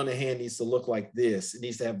 8 on the hand needs to look like this. It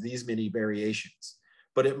needs to have these many variations,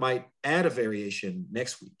 but it might add a variation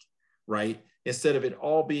next week, right? Instead of it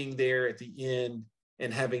all being there at the end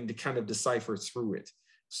and having to kind of decipher through it.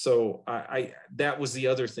 So that was the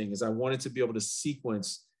other thing, is I wanted to be able to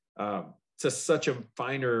sequence to such a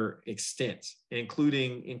finer extent,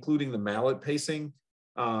 including the mallet pacing.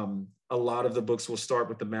 A lot of the books will start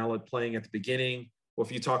with the mallet playing at the beginning. Well,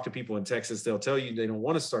 if you talk to people in Texas, they'll tell you they don't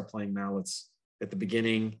want to start playing mallets at the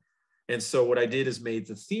beginning. And so what I did is made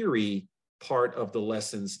the theory part of the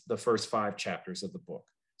lessons, the first 5 chapters of the book.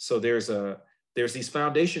 So there's these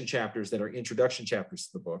foundation chapters that are introduction chapters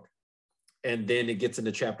to the book. And then it gets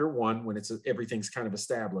into chapter 1 when everything's kind of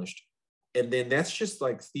established. And then that's just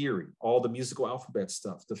like theory, all the musical alphabet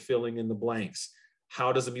stuff, the filling in the blanks.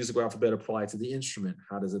 How does the musical alphabet apply to the instrument?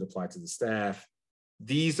 How does it apply to the staff?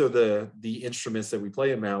 These are the instruments that we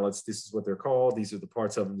play in mallets. This is what they're called. These are the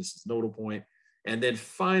parts of them. This is nodal point. And then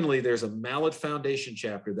finally, there's a mallet foundation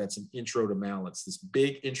chapter that's an intro to mallets, this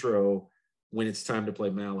big intro when it's time to play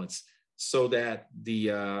mallets, so that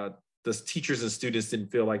the teachers and students didn't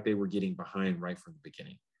feel like they were getting behind right from the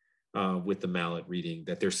beginning. with the mallet reading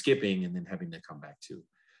that they're skipping and then having to come back to.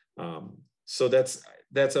 So that's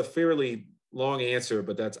a fairly long answer,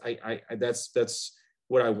 but that's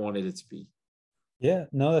what I wanted it to be. Yeah,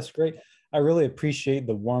 no, that's great. I really appreciate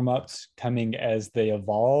the warm-ups coming as they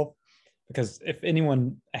evolve, because if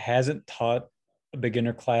anyone hasn't taught a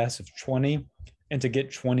beginner class of 20, and to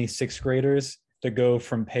get 26th graders to go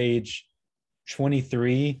from page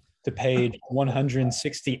 23 to page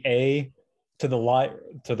 160A to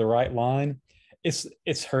the right line,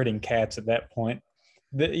 it's hurting cats at that point.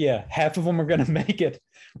 Yeah, half of them are going to make it.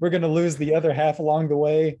 We're going to lose the other half along the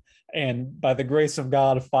way, and by the grace of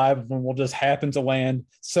God, 5 of them will just happen to land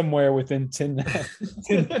somewhere within 10,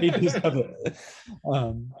 10 pages of it.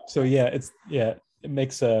 So yeah, it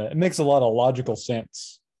makes a lot of logical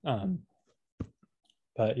sense.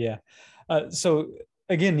 But yeah, so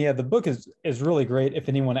again, yeah, the book is really great. If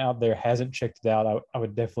anyone out there hasn't checked it out, I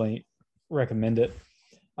would definitely recommend it.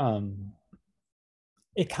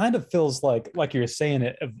 It kind of feels like you're saying,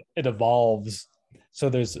 it evolves. So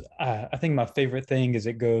there's I think my favorite thing is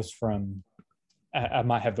it goes from, I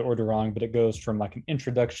might have the order wrong, but it goes from like an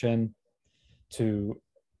introduction to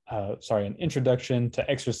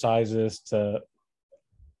exercises to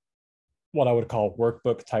what I would call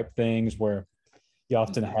workbook type things, where you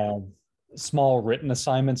often have small written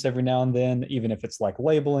assignments every now and then, even if it's like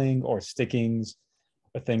labeling or stickings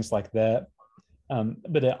or things like that.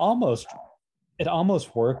 But it almost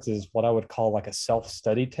works as what I would call like a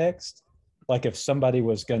self-study text. Like if somebody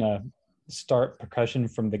was gonna start percussion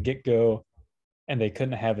from the get-go and they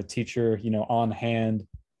couldn't have a teacher, on hand,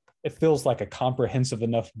 it feels like a comprehensive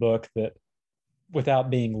enough book that, without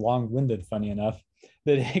being long-winded, funny enough,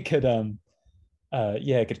 that it could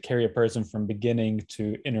it could carry a person from beginning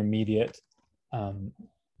to intermediate.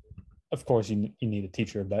 Of course, you need a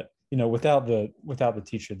teacher, but without the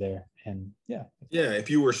teacher there, and if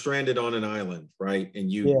you were stranded on an island, right,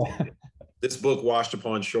 and this book washed up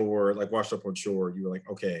on shore, you were like,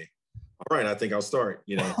 okay, all right, I think I'll start.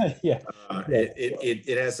 It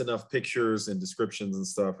has enough pictures and descriptions and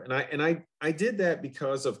stuff, and I did that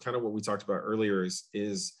because of kind of what we talked about earlier.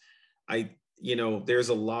 Is there's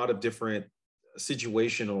a lot of different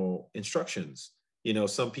situational instructions.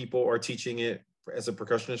 Some people are teaching it as a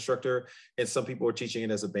percussion instructor, and some people are teaching it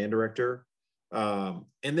as a band director. And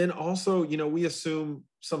then also, we assume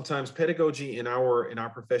sometimes pedagogy in our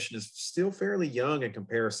profession is still fairly young in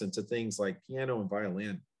comparison to things like piano and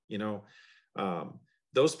violin.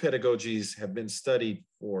 Those pedagogies have been studied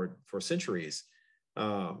for centuries.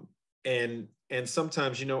 And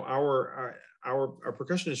sometimes, our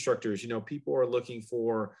percussion instructors, people are looking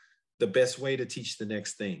for the best way to teach the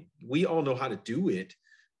next thing. We all know how to do it,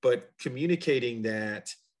 but communicating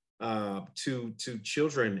that to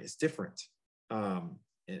children is different. And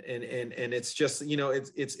it's just,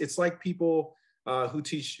 it's like people who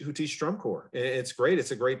teach drum corps. It's great.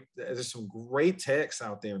 There's some great techs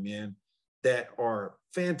out there, man, that are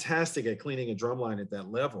fantastic at cleaning a drum line at that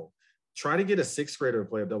level. Try to get a 6th grader to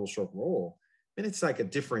play a double stroke roll, and it's like a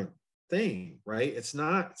different thing, right? It's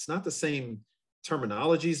not the same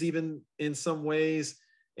terminologies even in some ways,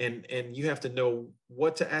 and you have to know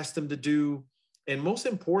what to ask them to do, and most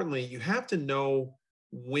importantly, you have to know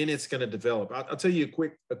when it's going to develop. I'll tell you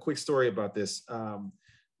a quick story about this.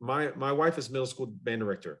 My wife is middle school band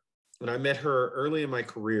director, and I met her early in my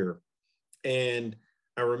career, and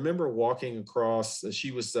I remember walking across.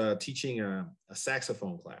 She was teaching a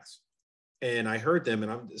saxophone class, and I heard them,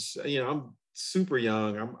 and I'm super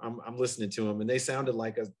young. I'm listening to them, and they sounded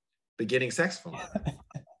like a beginning saxophone.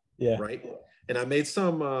 Yeah. Right. And I made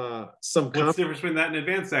some. What's the difference between that and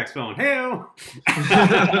advanced saxophone? Hey-o!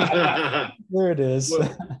 There it is.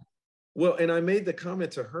 Well, and I made the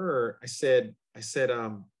comment to her. I said,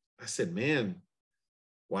 man,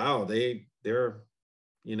 wow, they're,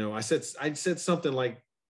 I said something like,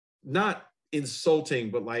 not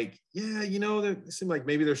insulting, but like, they seem like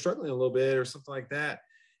maybe they're struggling a little bit or something like that.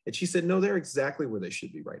 And she said, no, they're exactly where they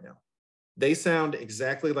should be right now. They sound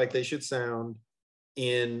exactly like they should sound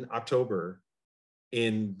in October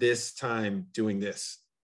in this time doing this.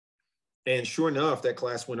 And sure enough, that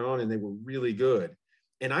class went on and they were really good.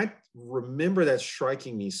 And I remember that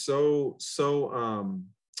striking me so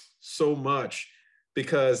much,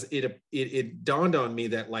 because it dawned on me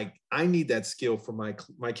that, like, I need that skill for my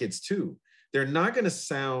kids too. They're not going to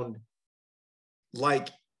sound like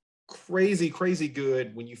crazy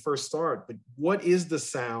good when you first start, but what is the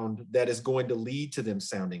sound that is going to lead to them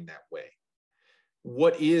sounding that way?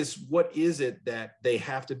 What is it that they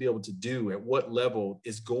have to be able to do? At what level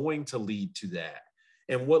is going to lead to that?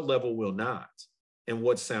 And what level will not? And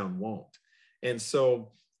what sound won't? And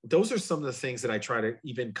so those are some of the things that I try to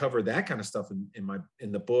even cover that kind of stuff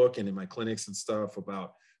in the book and in my clinics and stuff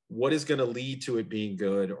about what is going to lead to it being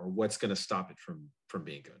good or what's going to stop it from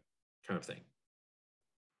being good, kind of thing.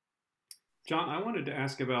 John, I wanted to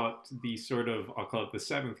ask about the sort of, I'll call it the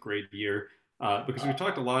seventh grade year, because we've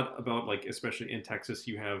talked a lot about, like, especially in Texas,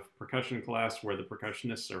 you have percussion class where the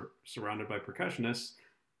percussionists are surrounded by percussionists,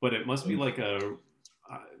 but it must be like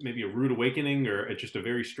maybe a rude awakening or just a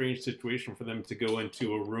very strange situation for them to go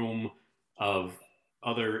into a room of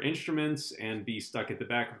other instruments and be stuck at the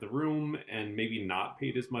back of the room and maybe not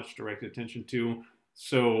paid as much direct attention to.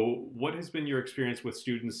 So what has been your experience with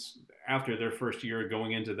students after their first year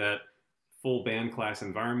going into that full band class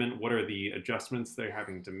environment? What are the adjustments they're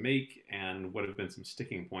having to make, and what have been some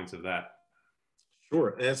sticking points of that?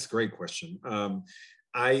 Sure, that's a great question.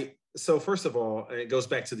 So first of all, it goes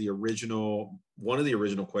back to one of the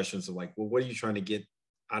original questions of like, well, what are you trying to get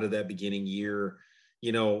out of that beginning year?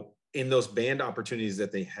 You know, in those band opportunities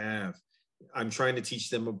that they have, I'm trying to teach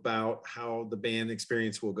them about how the band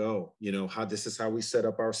experience will go. You know, how this is how we set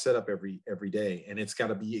up our setup every day, and it's got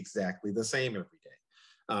to be exactly the same every day.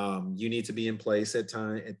 You need to be in place at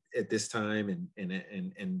this time,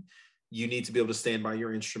 and you need to be able to stand by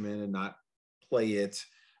your instrument and not play it.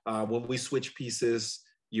 When we switch pieces,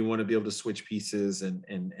 you want to be able to switch pieces and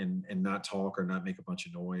not talk or not make a bunch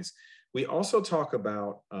of noise. We also talk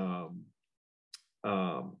about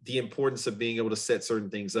the importance of being able to set certain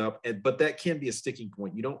things up, but that can be a sticking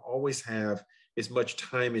point. You don't always have as much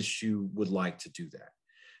time as you would like to do that.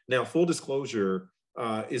 Now, full disclosure,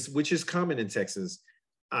 which is common in Texas.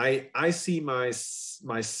 I see my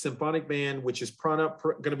symphonic band, which is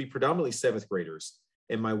going to be predominantly seventh graders,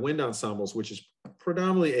 and my wind ensembles, which is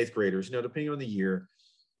predominantly eighth graders, you know, depending on the year,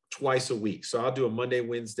 twice a week. So I'll do a Monday,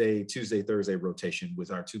 Wednesday, Tuesday, Thursday rotation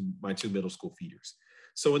with my two middle school feeders.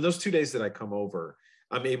 So in those 2 days that I come over,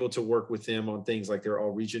 I'm able to work with them on things like their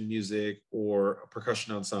all region music or a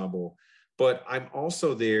percussion ensemble, but I'm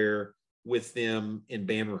also there with them in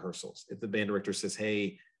band rehearsals. If the band director says,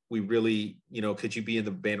 hey, we really, you know, could you be in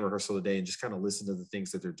the band rehearsal today and just kind of listen to the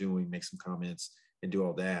things that they're doing, make some comments and do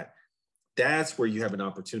all that. That's where you have an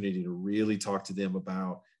opportunity to really talk to them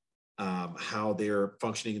about how they're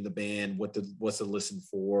functioning in the band, what's to listen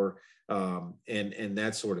for, and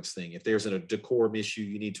that sort of thing. If there's a decorum issue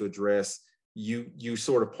you need to address, you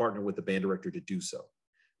sort of partner with the band director to do so.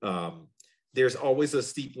 There's always a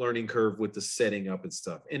steep learning curve with the setting up and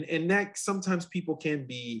stuff, and that sometimes people can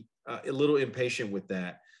be a little impatient with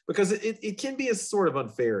that because it can be a sort of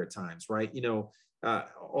unfair at times, right? You know,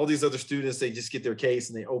 all these other students, they just get their case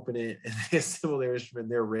and they open it and they assemble their instrument,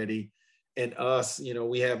 and they're ready. And us, you know,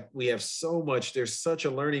 we have so much, there's such a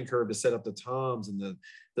learning curve to set up the toms and the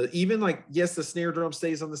even like, yes, the snare drum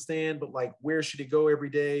stays on the stand, but like, where should it go every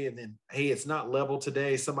day? And then, hey, it's not level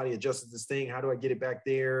today. Somebody adjusted this thing. How do I get it back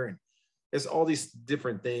there? And there's all these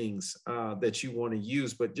different things that you want to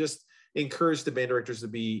use, but just encourage the band directors to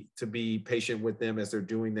be patient with them as they're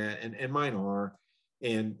doing that. And mine are,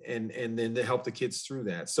 and then to help the kids through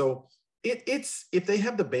that. So it's if they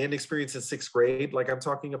have the band experience in sixth grade, like I'm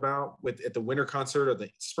talking about at the winter concert or the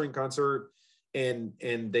spring concert, and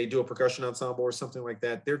they do a percussion ensemble or something like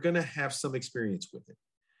that, they're going to have some experience with it.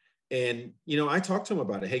 And, you know, I talk to them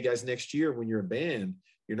about it. Hey guys, next year when you're in band,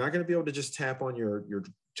 you're not going to be able to just tap on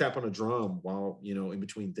tap on a drum while, you know, in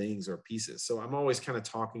between things or pieces. So I'm always kind of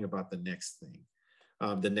talking about the next thing,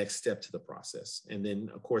 the next step to the process. And then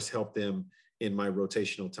of course, help them in my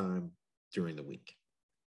rotational time during the week.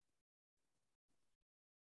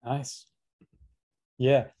 Nice.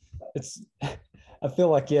 Yeah, I feel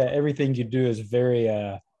like, yeah, everything you do is very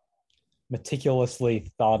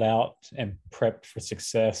meticulously thought out and prepped for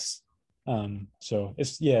success. So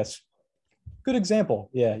it's good example.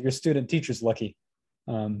 Yeah, your student teacher's lucky.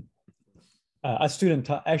 I student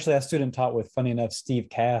taught with, funny enough, Steve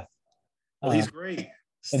Kath. Oh, he's great.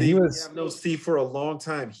 And Steve, I've known Steve for a long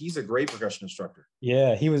time. He's a great percussion instructor.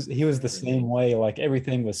 Yeah, he was the same way. Like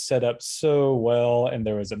everything was set up so well, and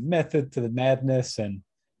there was a method to the madness. And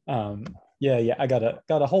I got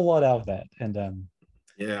a whole lot out of that. And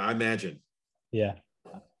yeah, I imagine. Yeah.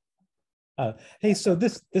 Hey, so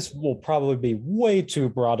this will probably be way too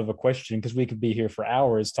broad of a question because we could be here for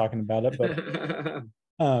hours talking about it. But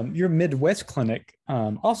your Midwest clinic,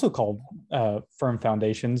 also called Firm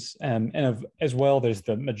Foundations, and as well, there's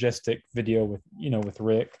the Majestic video with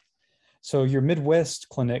Rick. So your Midwest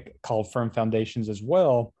clinic called Firm Foundations as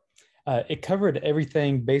well. It covered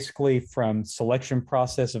everything basically from selection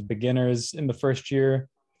process of beginners in the first year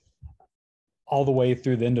all the way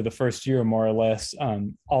through the end of the first year, more or less,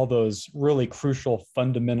 all those really crucial,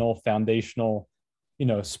 fundamental, foundational,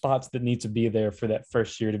 spots that need to be there for that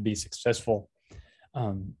first year to be successful.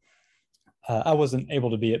 I wasn't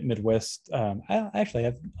able to be at Midwest.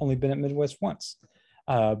 I've only been at Midwest once,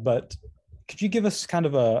 but could you give us kind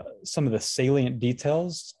of some of the salient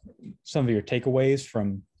details, some of your takeaways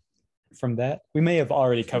from that? We may have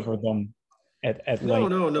already covered them at length.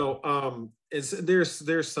 No.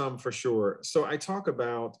 There's some for sure. So I talk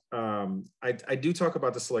about I do talk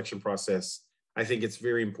about the selection process. I think it's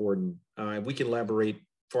very important. We can elaborate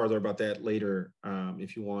farther about that later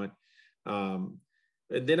if you want.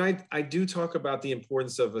 And then I do talk about the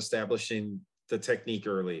importance of establishing the technique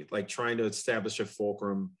early, like trying to establish a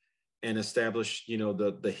fulcrum and establish,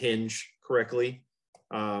 the hinge correctly.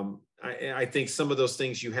 I think some of those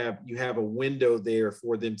things you have a window there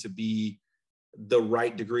for them to be the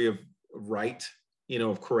right degree of right,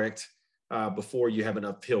 of correct, before you have an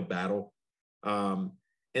uphill battle. And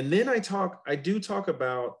then I do talk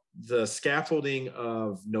about the scaffolding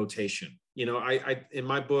of notation. I in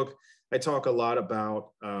my book, I talk a lot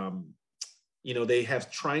about, they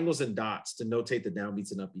have triangles and dots to notate the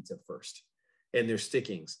downbeats and upbeats at first, and their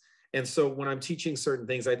stickings. And so when I'm teaching certain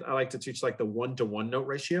things, I like to teach like the 1-to-1 note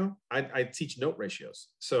ratio. I teach note ratios.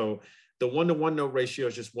 So the 1-to-1 note ratio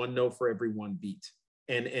is just one note for every one beat.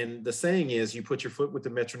 And the saying is you put your foot with the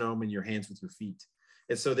metronome and your hands with your feet.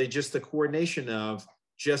 And so the coordination of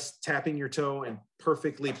just tapping your toe and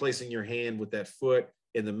perfectly placing your hand with that foot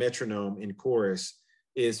in the metronome in chorus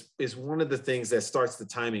is one of the things that starts the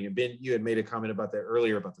timing. And Ben, you had made a comment about that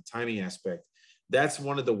earlier about the timing aspect. That's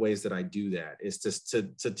one of the ways that I do that, is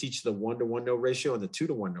to teach the 1-to-1 note ratio and the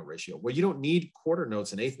 2-to-1 note ratio, where you don't need quarter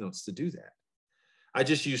notes and eighth notes to do that. I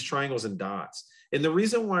just use triangles and dots. And the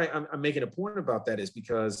reason why I'm making a point about that is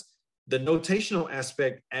because the notational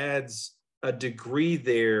aspect adds a degree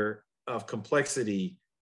there of complexity.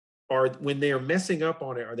 Or when they are messing up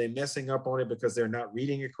on it, are they messing up on it because they're not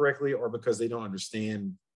reading it correctly, or because they don't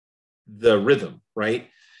understand the rhythm, right?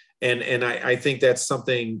 And I think that's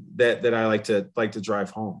something that I like to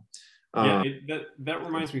drive home. That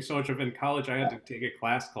reminds me so much of, in college, I had to take a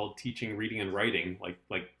class called Teaching Reading and Writing,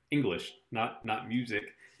 like English, not music.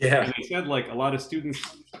 Yeah. And they said like a lot of students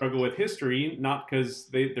struggle with history, not because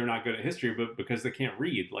they're not good at history, but because they can't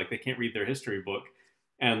read. Like they can't read their history book.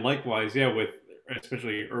 And likewise, with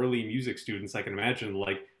especially early music students, I can imagine,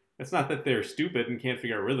 like, it's not that they're stupid and can't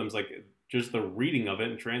figure out rhythms, like just the reading of it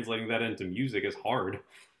and translating that into music is hard.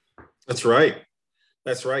 That's right.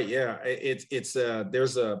 Yeah. It's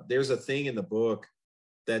there's a thing in the book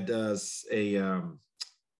that does a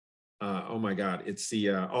oh my God, it's the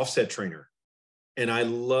offset trainer. And I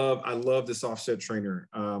love this offset trainer.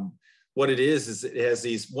 What it is it has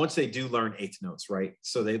these, once they do learn eighth notes, right?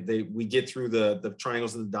 So we get through the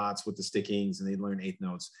triangles and the dots with the stickings, and they learn eighth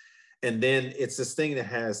notes. And then it's this thing that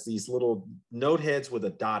has these little note heads with a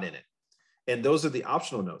dot in it. And those are the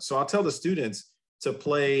optional notes. So I'll tell the students to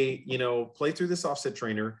play through this offset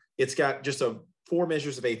trainer. It's got just 4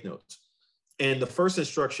 measures of eighth notes. And the first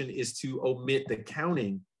instruction is to omit the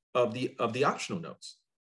counting of the optional notes.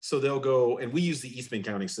 So they'll go, and we use the Eastman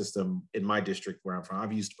counting system in my district where I'm from.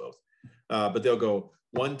 I've used both. But they'll go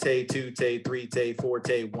 1 tay, 2 tay, 3 tay, 4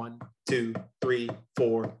 tay, 1, 2, 3,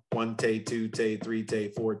 4, 1 tay, 2 tay, 3 tay,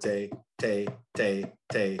 4 tay, tay, tay,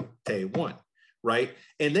 tay, tay, 1, right?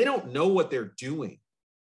 And they don't know what they're doing.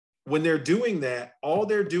 When they're doing that, all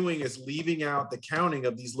they're doing is leaving out the counting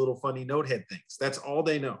of these little funny note head things. That's all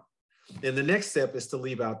they know. And the next step is to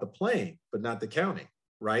leave out the playing, but not the counting,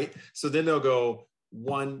 right? So then they'll go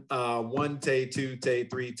 1 tay, 2 tay,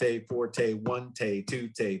 3 tay, 4 tay, 1 tay, 2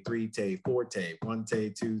 tay, 3 tay, 4 tay, 1 tay,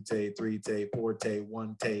 2 tay, 3 tay, 4 tay,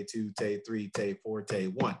 1 tay, 2 tay, 3 tay, 4 tay,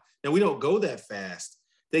 1. Now we don't go that fast.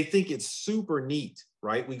 They think it's super neat,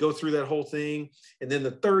 right? We go through that whole thing, and then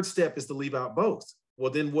the third step is to leave out both.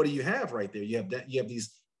 Well, then what do you have right there? You have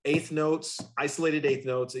these eighth notes, isolated eighth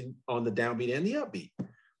notes on the downbeat and the upbeat.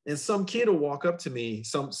 And some kid will walk up to me,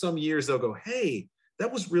 some years they'll go, "Hey,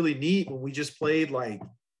 that was really neat when we just played like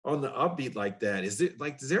on the upbeat like that. Is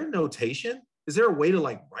there notation? Is there a way to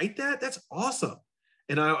like write that? That's awesome."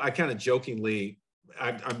 And I kind of jokingly,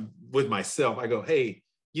 I'm with myself. I go, "Hey,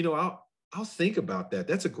 I'll think about that.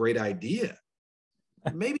 That's a great idea.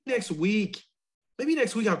 Maybe next week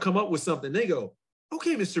I'll come up with something." They go,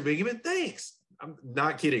 "Okay, Mr. Bingaman, thanks." I'm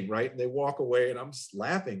not kidding, right? And they walk away, and I'm just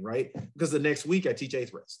laughing, right? Because the next week I teach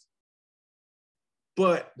eighth rest.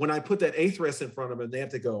 But when I put that eighth rest in front of them, they have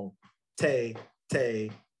to go tay, tay,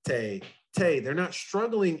 tay, tay. They're not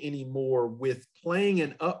struggling anymore with playing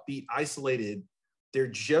an upbeat isolated. They're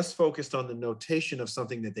just focused on the notation of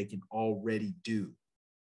something that they can already do.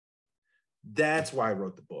 That's why I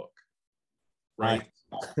wrote the book, right?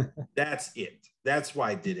 That's it. That's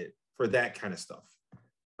why I did it, for that kind of stuff.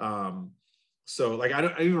 So like, I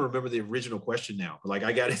don't even remember the original question now, but like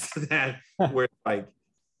I got into that where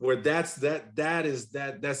that's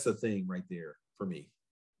the thing right there for me.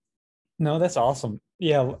 No, that's awesome.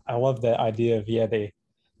 Yeah, I love that idea of, yeah,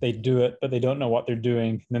 they do it, but they don't know what they're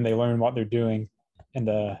doing, and then they learn what they're doing. And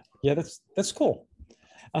yeah, that's cool.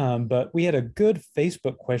 But we had a good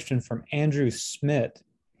Facebook question from Andrew Smith.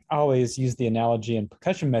 I always use the analogy in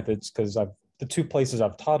percussion methods because the two places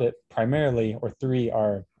I've taught it primarily, or three,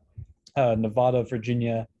 are Nevada,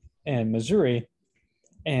 Virginia, and Missouri.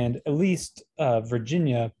 And at least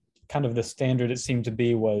Virginia, kind of the standard it seemed to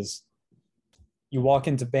be was you walk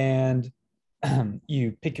into band,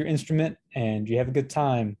 you pick your instrument, and you have a good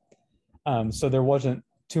time. So there wasn't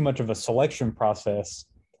too much of a selection process.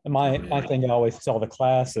 And my thing I always tell the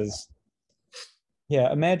class is,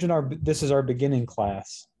 yeah, imagine this is our beginning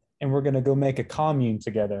class, and we're going to go make a commune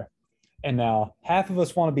together. And now half of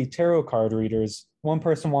us want to be tarot card readers, one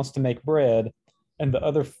person wants to make bread, and the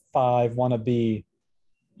other five want to be,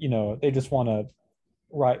 they just want to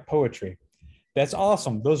write poetry. That's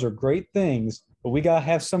awesome. Those are great things, but we got to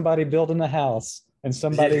have somebody building a house and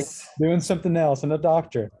somebody doing something else, and a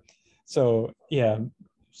doctor. So, yeah.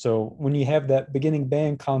 So when you have that beginning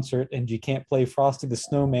band concert and you can't play Frosty the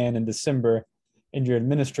Snowman in December, and your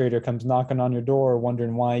administrator comes knocking on your door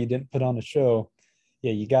wondering why you didn't put on a show,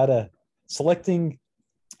 yeah, you gotta selecting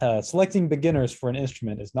beginners for an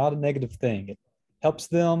instrument is not a negative thing. It helps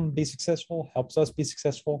them be successful, helps us be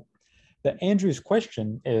successful. The Andrew's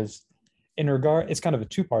question is it's kind of a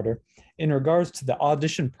two-parter. In regards to the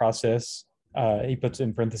audition process, he puts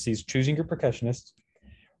in parentheses, choosing your percussionist.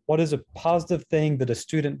 What is a positive thing that a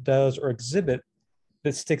student does or exhibit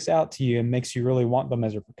that sticks out to you and makes you really want them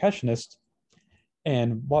as a percussionist?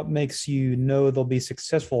 And what makes you know they'll be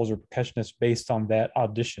successful as a percussionist based on that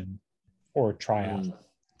audition or tryout?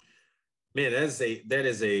 Man, that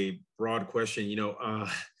is a broad question.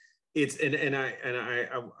 It's and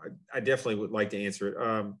I definitely would like to answer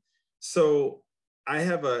it. So I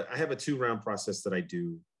have a 2-round process that I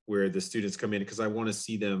do where the students come in because I want to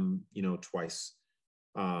see them, twice.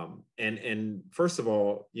 And first of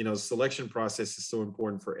all, selection process is so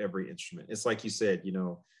important for every instrument. It's like you said,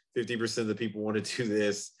 50% of the people want to do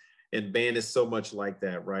this, and band is so much like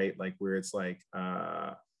that, right? Like where it's like,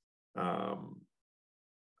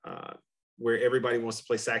 where everybody wants to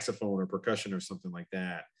play saxophone or percussion or something like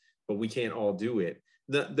that, but we can't all do it.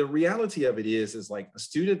 The reality of it is like a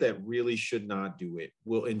student that really should not do it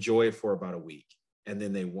will enjoy it for about a week and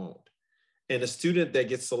then they won't. And a student that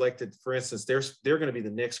gets selected, for instance, they're going to be the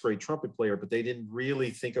next great trumpet player, but they didn't really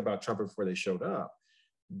think about trumpet before they showed up.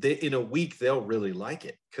 In a week, they'll really like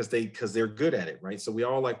it because they're good at it, right? So we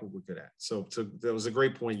all like what we're good at. So that was a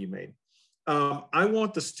great point you made. I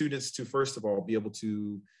want the students to, first of all, be able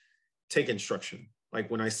to take instruction.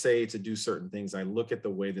 Like when I say to do certain things, I look at the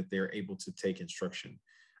way that they're able to take instruction.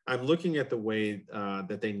 I'm looking at the way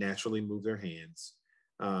that they naturally move their hands.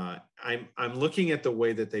 I'm looking at the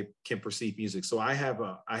way that they can perceive music. So I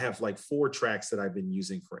have like 4 tracks that I've been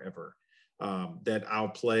using forever that I'll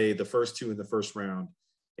play the first 2 in the first round.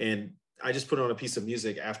 And I just put on a piece of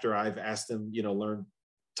music after I've asked them,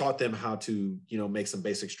 taught them how to, make some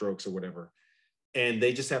basic strokes or whatever. And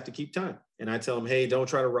they just have to keep time. And I tell them, hey, don't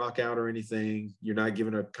try to rock out or anything. You're not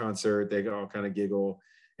giving a concert. They all kind of giggle.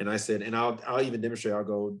 And I said, and I'll even demonstrate. I'll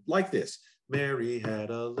go like this. Mary had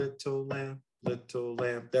a little lamb. Little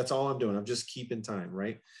lamb. That's all I'm doing. I'm just keeping time,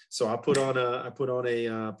 right? So I put on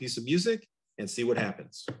a piece of music and see what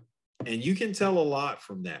happens. And you can tell a lot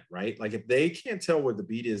from that, right? Like if they can't tell where the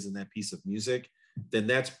beat is in that piece of music, then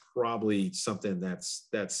that's probably something that's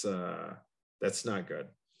not good.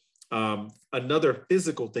 Another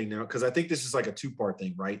physical thing now, because I think this is like a 2-part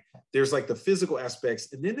thing, right? There's like the physical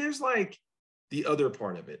aspects, and then there's like the other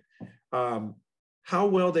part of it. How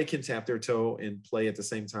well they can tap their toe and play at the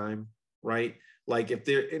same time, right? Like if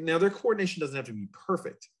their coordination doesn't have to be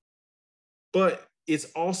perfect, but it's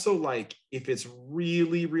also like if it's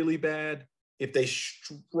really, really bad, if they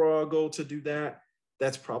struggle to do that,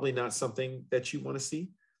 that's probably not something that you want to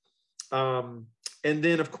see. And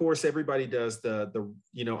then of course, everybody does the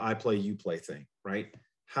I play, you play thing, right?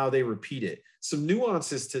 How they repeat it. Some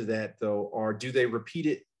nuances to that though are, do they repeat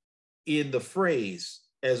it in the phrase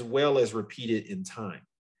as well as repeat it in time?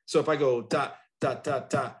 So if I go da, da, da,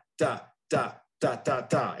 da, da, da, da, da,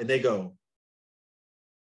 da, and they go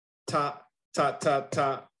ta, ta, ta,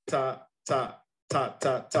 ta, ta, ta, ta,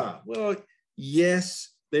 ta, ta. Well, yes,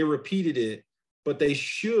 they repeated it, but they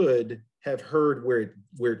should have heard where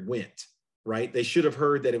it went, right? They should have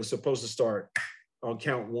heard that it was supposed to start on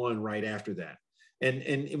count 1 right after that.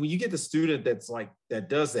 And when you get the student that's like, that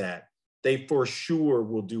does that, they for sure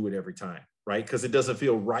will do it every time, right? Because it doesn't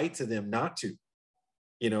feel right to them not to,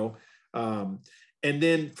 you know? And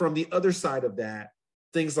then from the other side of that,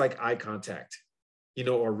 things like eye contact, you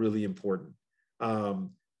know, are really important.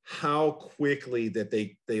 How quickly that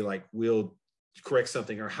they like will correct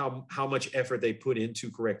something, or how much effort they put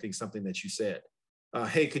into correcting something that you said.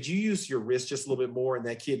 Hey, could you use your wrist just a little bit more? And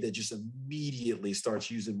that kid that just immediately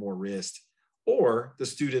starts using more wrist, or the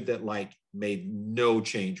student that like made no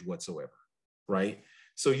change whatsoever, right?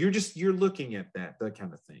 So you're looking at that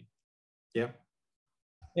kind of thing. Yeah.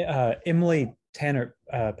 Emily Tanner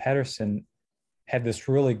Patterson had this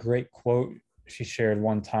really great quote she shared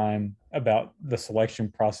one time about the selection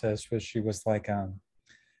process, where she was like,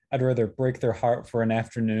 I'd rather break their heart for an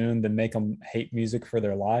afternoon than make them hate music for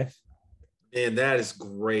their life. And that is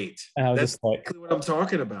great. And I was That's just like, exactly what I'm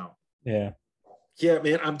talking about. yeah. Yeah,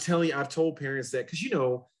 man, I'm telling you, I've told parents that, because, you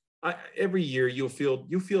know, every year you'll field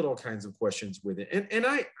all kinds of questions with it. And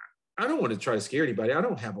I don't want to try to scare anybody. I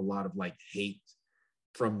don't have a lot of like hate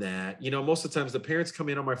from that. You know, most of the times the parents come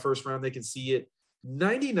in on my first round, they can see it.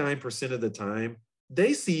 99% of the time,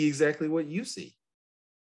 they see exactly what you see.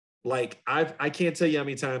 Like I can't tell you how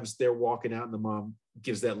many times they're walking out and the mom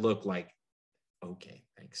gives that look like, okay,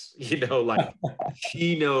 thanks. You know, like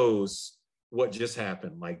she knows what just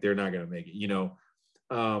happened. Like they're not going to make it, you know?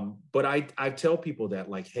 But I tell people that,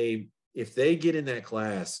 like, hey, if they get in that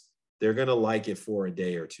class, they're going to like it for a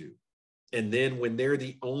day or two. And then when they're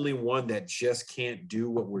the only one that just can't do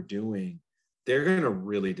what we're doing, they're going to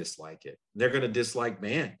really dislike it. They're going to dislike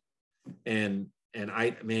band. And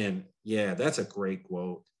man, yeah, that's a great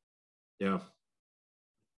quote. Yeah.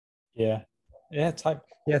 Yeah. Yeah.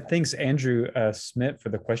 Yeah. Thanks, Andrew Smith, for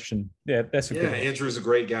the question. Yeah. That's a good one. Andrew's a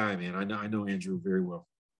great guy, man. I know Andrew very well.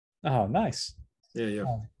 Oh, nice. Yeah.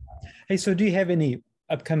 Hey, so do you have any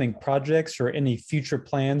upcoming projects or any future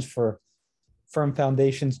plans for Firm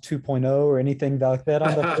Foundations 2.0 or anything like that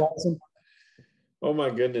on the horizon? Oh my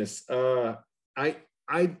goodness. You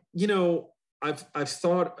know, I've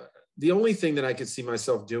thought, the only thing that I could see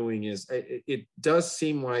myself doing is, it does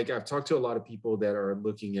seem like I've talked to a lot of people that are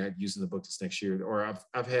looking at using the book this next year, or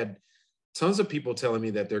I've had tons of people telling me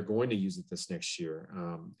that they're going to use it this next year.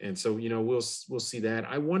 And so, you know, we'll see that.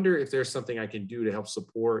 I wonder if there's something I can do to help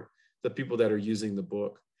support the people that are using the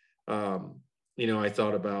book. You know, I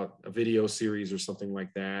thought about a video series or something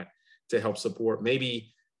like that to help support.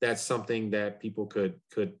 Maybe that's something that people could,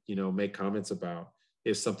 you know, make comments about,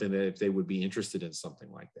 is something that if they would be interested in something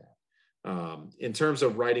like that. In terms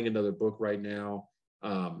of writing another book right now,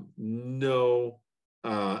 no.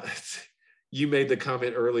 You made the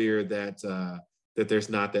comment earlier that that there's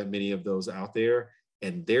not that many of those out there,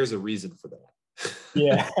 and there's a reason for that.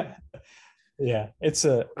 Yeah. Yeah.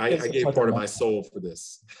 I gave part of my soul for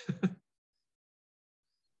this.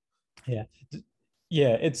 Yeah.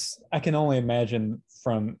 Yeah. I can only imagine,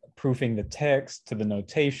 from proofing the text to the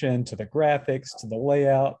notation to the graphics to the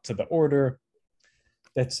layout to the order.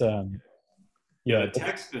 That's the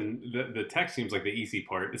text, and the text seems like the easy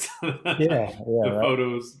part. It's the right?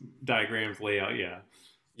 Photos, diagrams, layout. Yeah.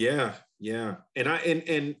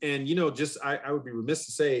 And you know, just I would be remiss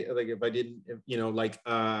to say, like, if I didn't, you know, like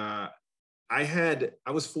I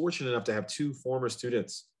was fortunate enough to have two former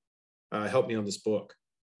students help me on this book.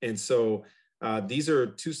 And so these are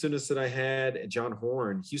two students that I had. John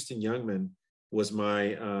Horn, Houston Youngman was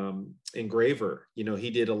my engraver. You know, he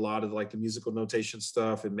did a lot of like the musical notation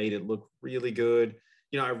stuff and made it look really good.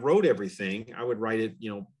 You know, I wrote everything. I would write it, you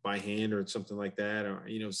know, by hand or something like that, or,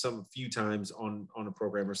 you know, some few times on a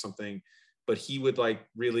program or something, but he would like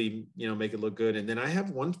really, you know, make it look good. And then I have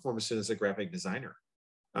one former student as a graphic designer,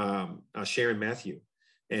 Sharon Matthew.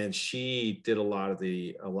 And she did a lot of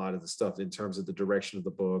the stuff in terms of the direction of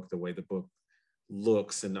the book, the way the book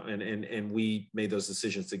looks, and we made those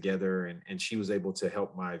decisions together, and she was able to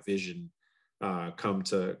help my vision come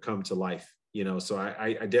to life, you know. So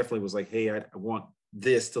I definitely was like, hey, I want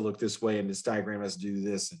this to look this way, and this diagram has to do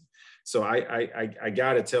this. And so I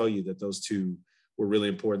got to tell you that those two were really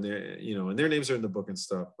important there, you know, and their names are in the book and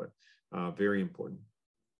stuff, but very important.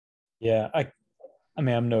 Yeah, I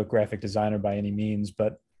mean, I'm no graphic designer by any means,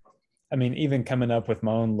 but I mean, even coming up with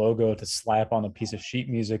my own logo to slap on a piece of sheet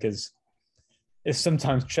music is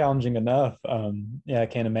sometimes challenging enough. Yeah, I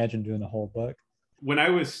can't imagine doing the whole book. When I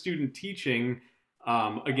was student teaching,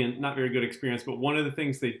 again, not very good experience, but one of the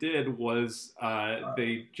things they did was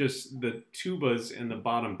the tubas in the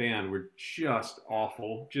bottom band were just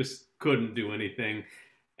awful, just couldn't do anything.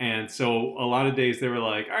 And so a lot of days they were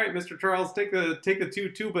like, all right, Mr. Charles, take the two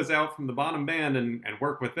tubas out from the bottom band and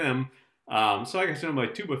work with them. So I got to know my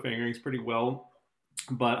tuba fingerings pretty well.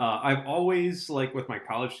 But I've always, like with my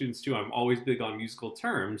college students too, I'm always big on musical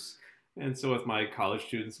terms. And so with my college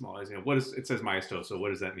students, I'm always, what is, it says maestoso, what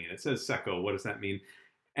does that mean? It says secco, what does that mean?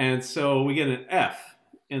 And so we get an F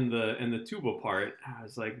in the tuba part. I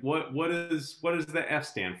was like, what does the F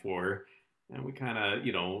stand for? And we kind of,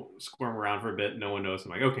 squirm around for a bit. No one knows.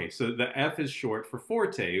 I'm like, okay, so the F is short for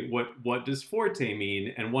forte. What does forte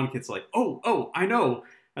mean? And one kid's like, oh, I know.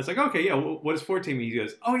 I was like, okay, yeah, well, what does forte mean? He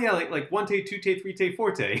goes, oh yeah, like one tay, two tay, three tay,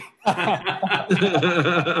 forte. Like,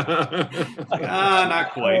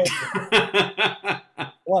 not quite.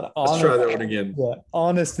 What Let's honest, try that one again. yeah,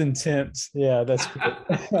 honest intent. Yeah, that's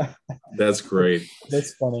great. That's great.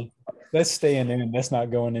 That's funny. That's staying in and that's not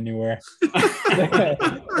going anywhere.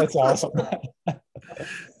 That's awesome.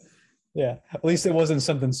 Yeah, at least it wasn't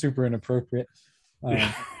something super inappropriate.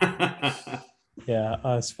 Yeah,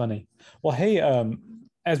 it's funny. Well, hey,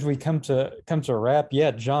 as we come to a wrap,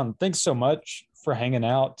 yeah, John, thanks so much for hanging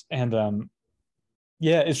out, and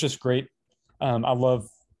yeah, it's just great.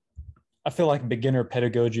 I feel like beginner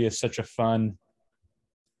pedagogy is such a fun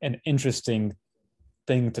and interesting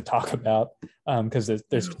thing to talk about, because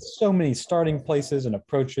there's so many starting places and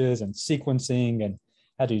approaches and sequencing and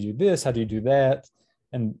how do you do this, how do you do that,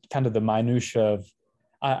 and kind of the minutia of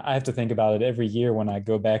I have to think about it every year when I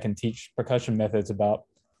go back and teach percussion methods about,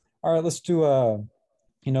 all right, let's do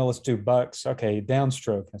bucks. Okay,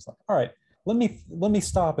 downstroke. And it's like, all right, let me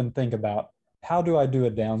stop and think about how do I do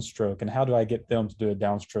a downstroke and how do I get them to do a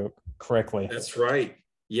downstroke correctly? That's right.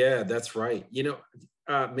 Yeah, that's right.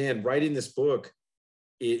 Man, writing this book,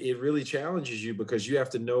 it really challenges you because you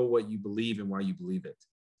have to know what you believe and why you believe it.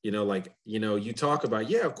 You talk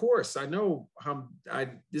about, yeah, of course, I know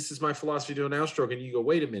this is my philosophy to a downstroke. And you go,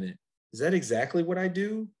 wait a minute, is that exactly what I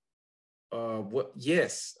do?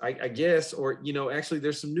 Yes, I guess, or, actually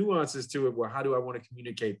there's some nuances to it. Well, how do I want to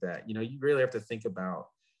communicate that? You really have to think about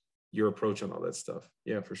your approach on all that stuff.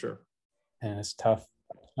 Yeah, for sure. And it's tough.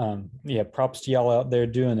 Yeah, props to y'all out there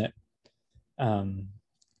doing it.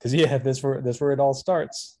 Because yeah, that's where it all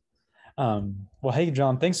starts. Well, hey,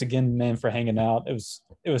 John, thanks again, man, for hanging out. It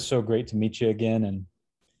was so great to meet you again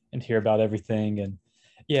and hear about everything. And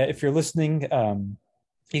yeah, if you're listening,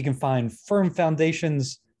 you can find Firm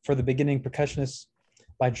Foundations for the Beginning Percussionist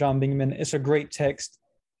by John Bingaman. It's a great text.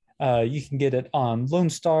 You can get it on Lone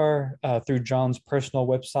Star through John's personal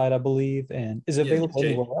website, I believe, and is it available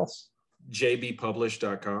anywhere else?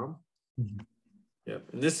 jbpublished.com. Mm-hmm. Yeah,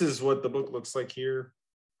 and this is what the book looks like here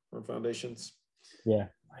on Foundations. Yeah,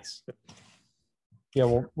 nice.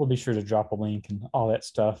 Yeah, we'll be sure to drop a link and all that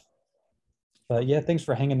stuff. But yeah, thanks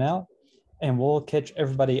for hanging out, and we'll catch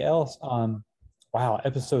everybody else on, wow,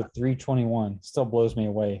 episode 321. Still blows me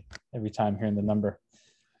away every time hearing the number.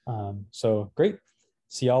 So great.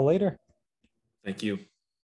 See y'all later. Thank you.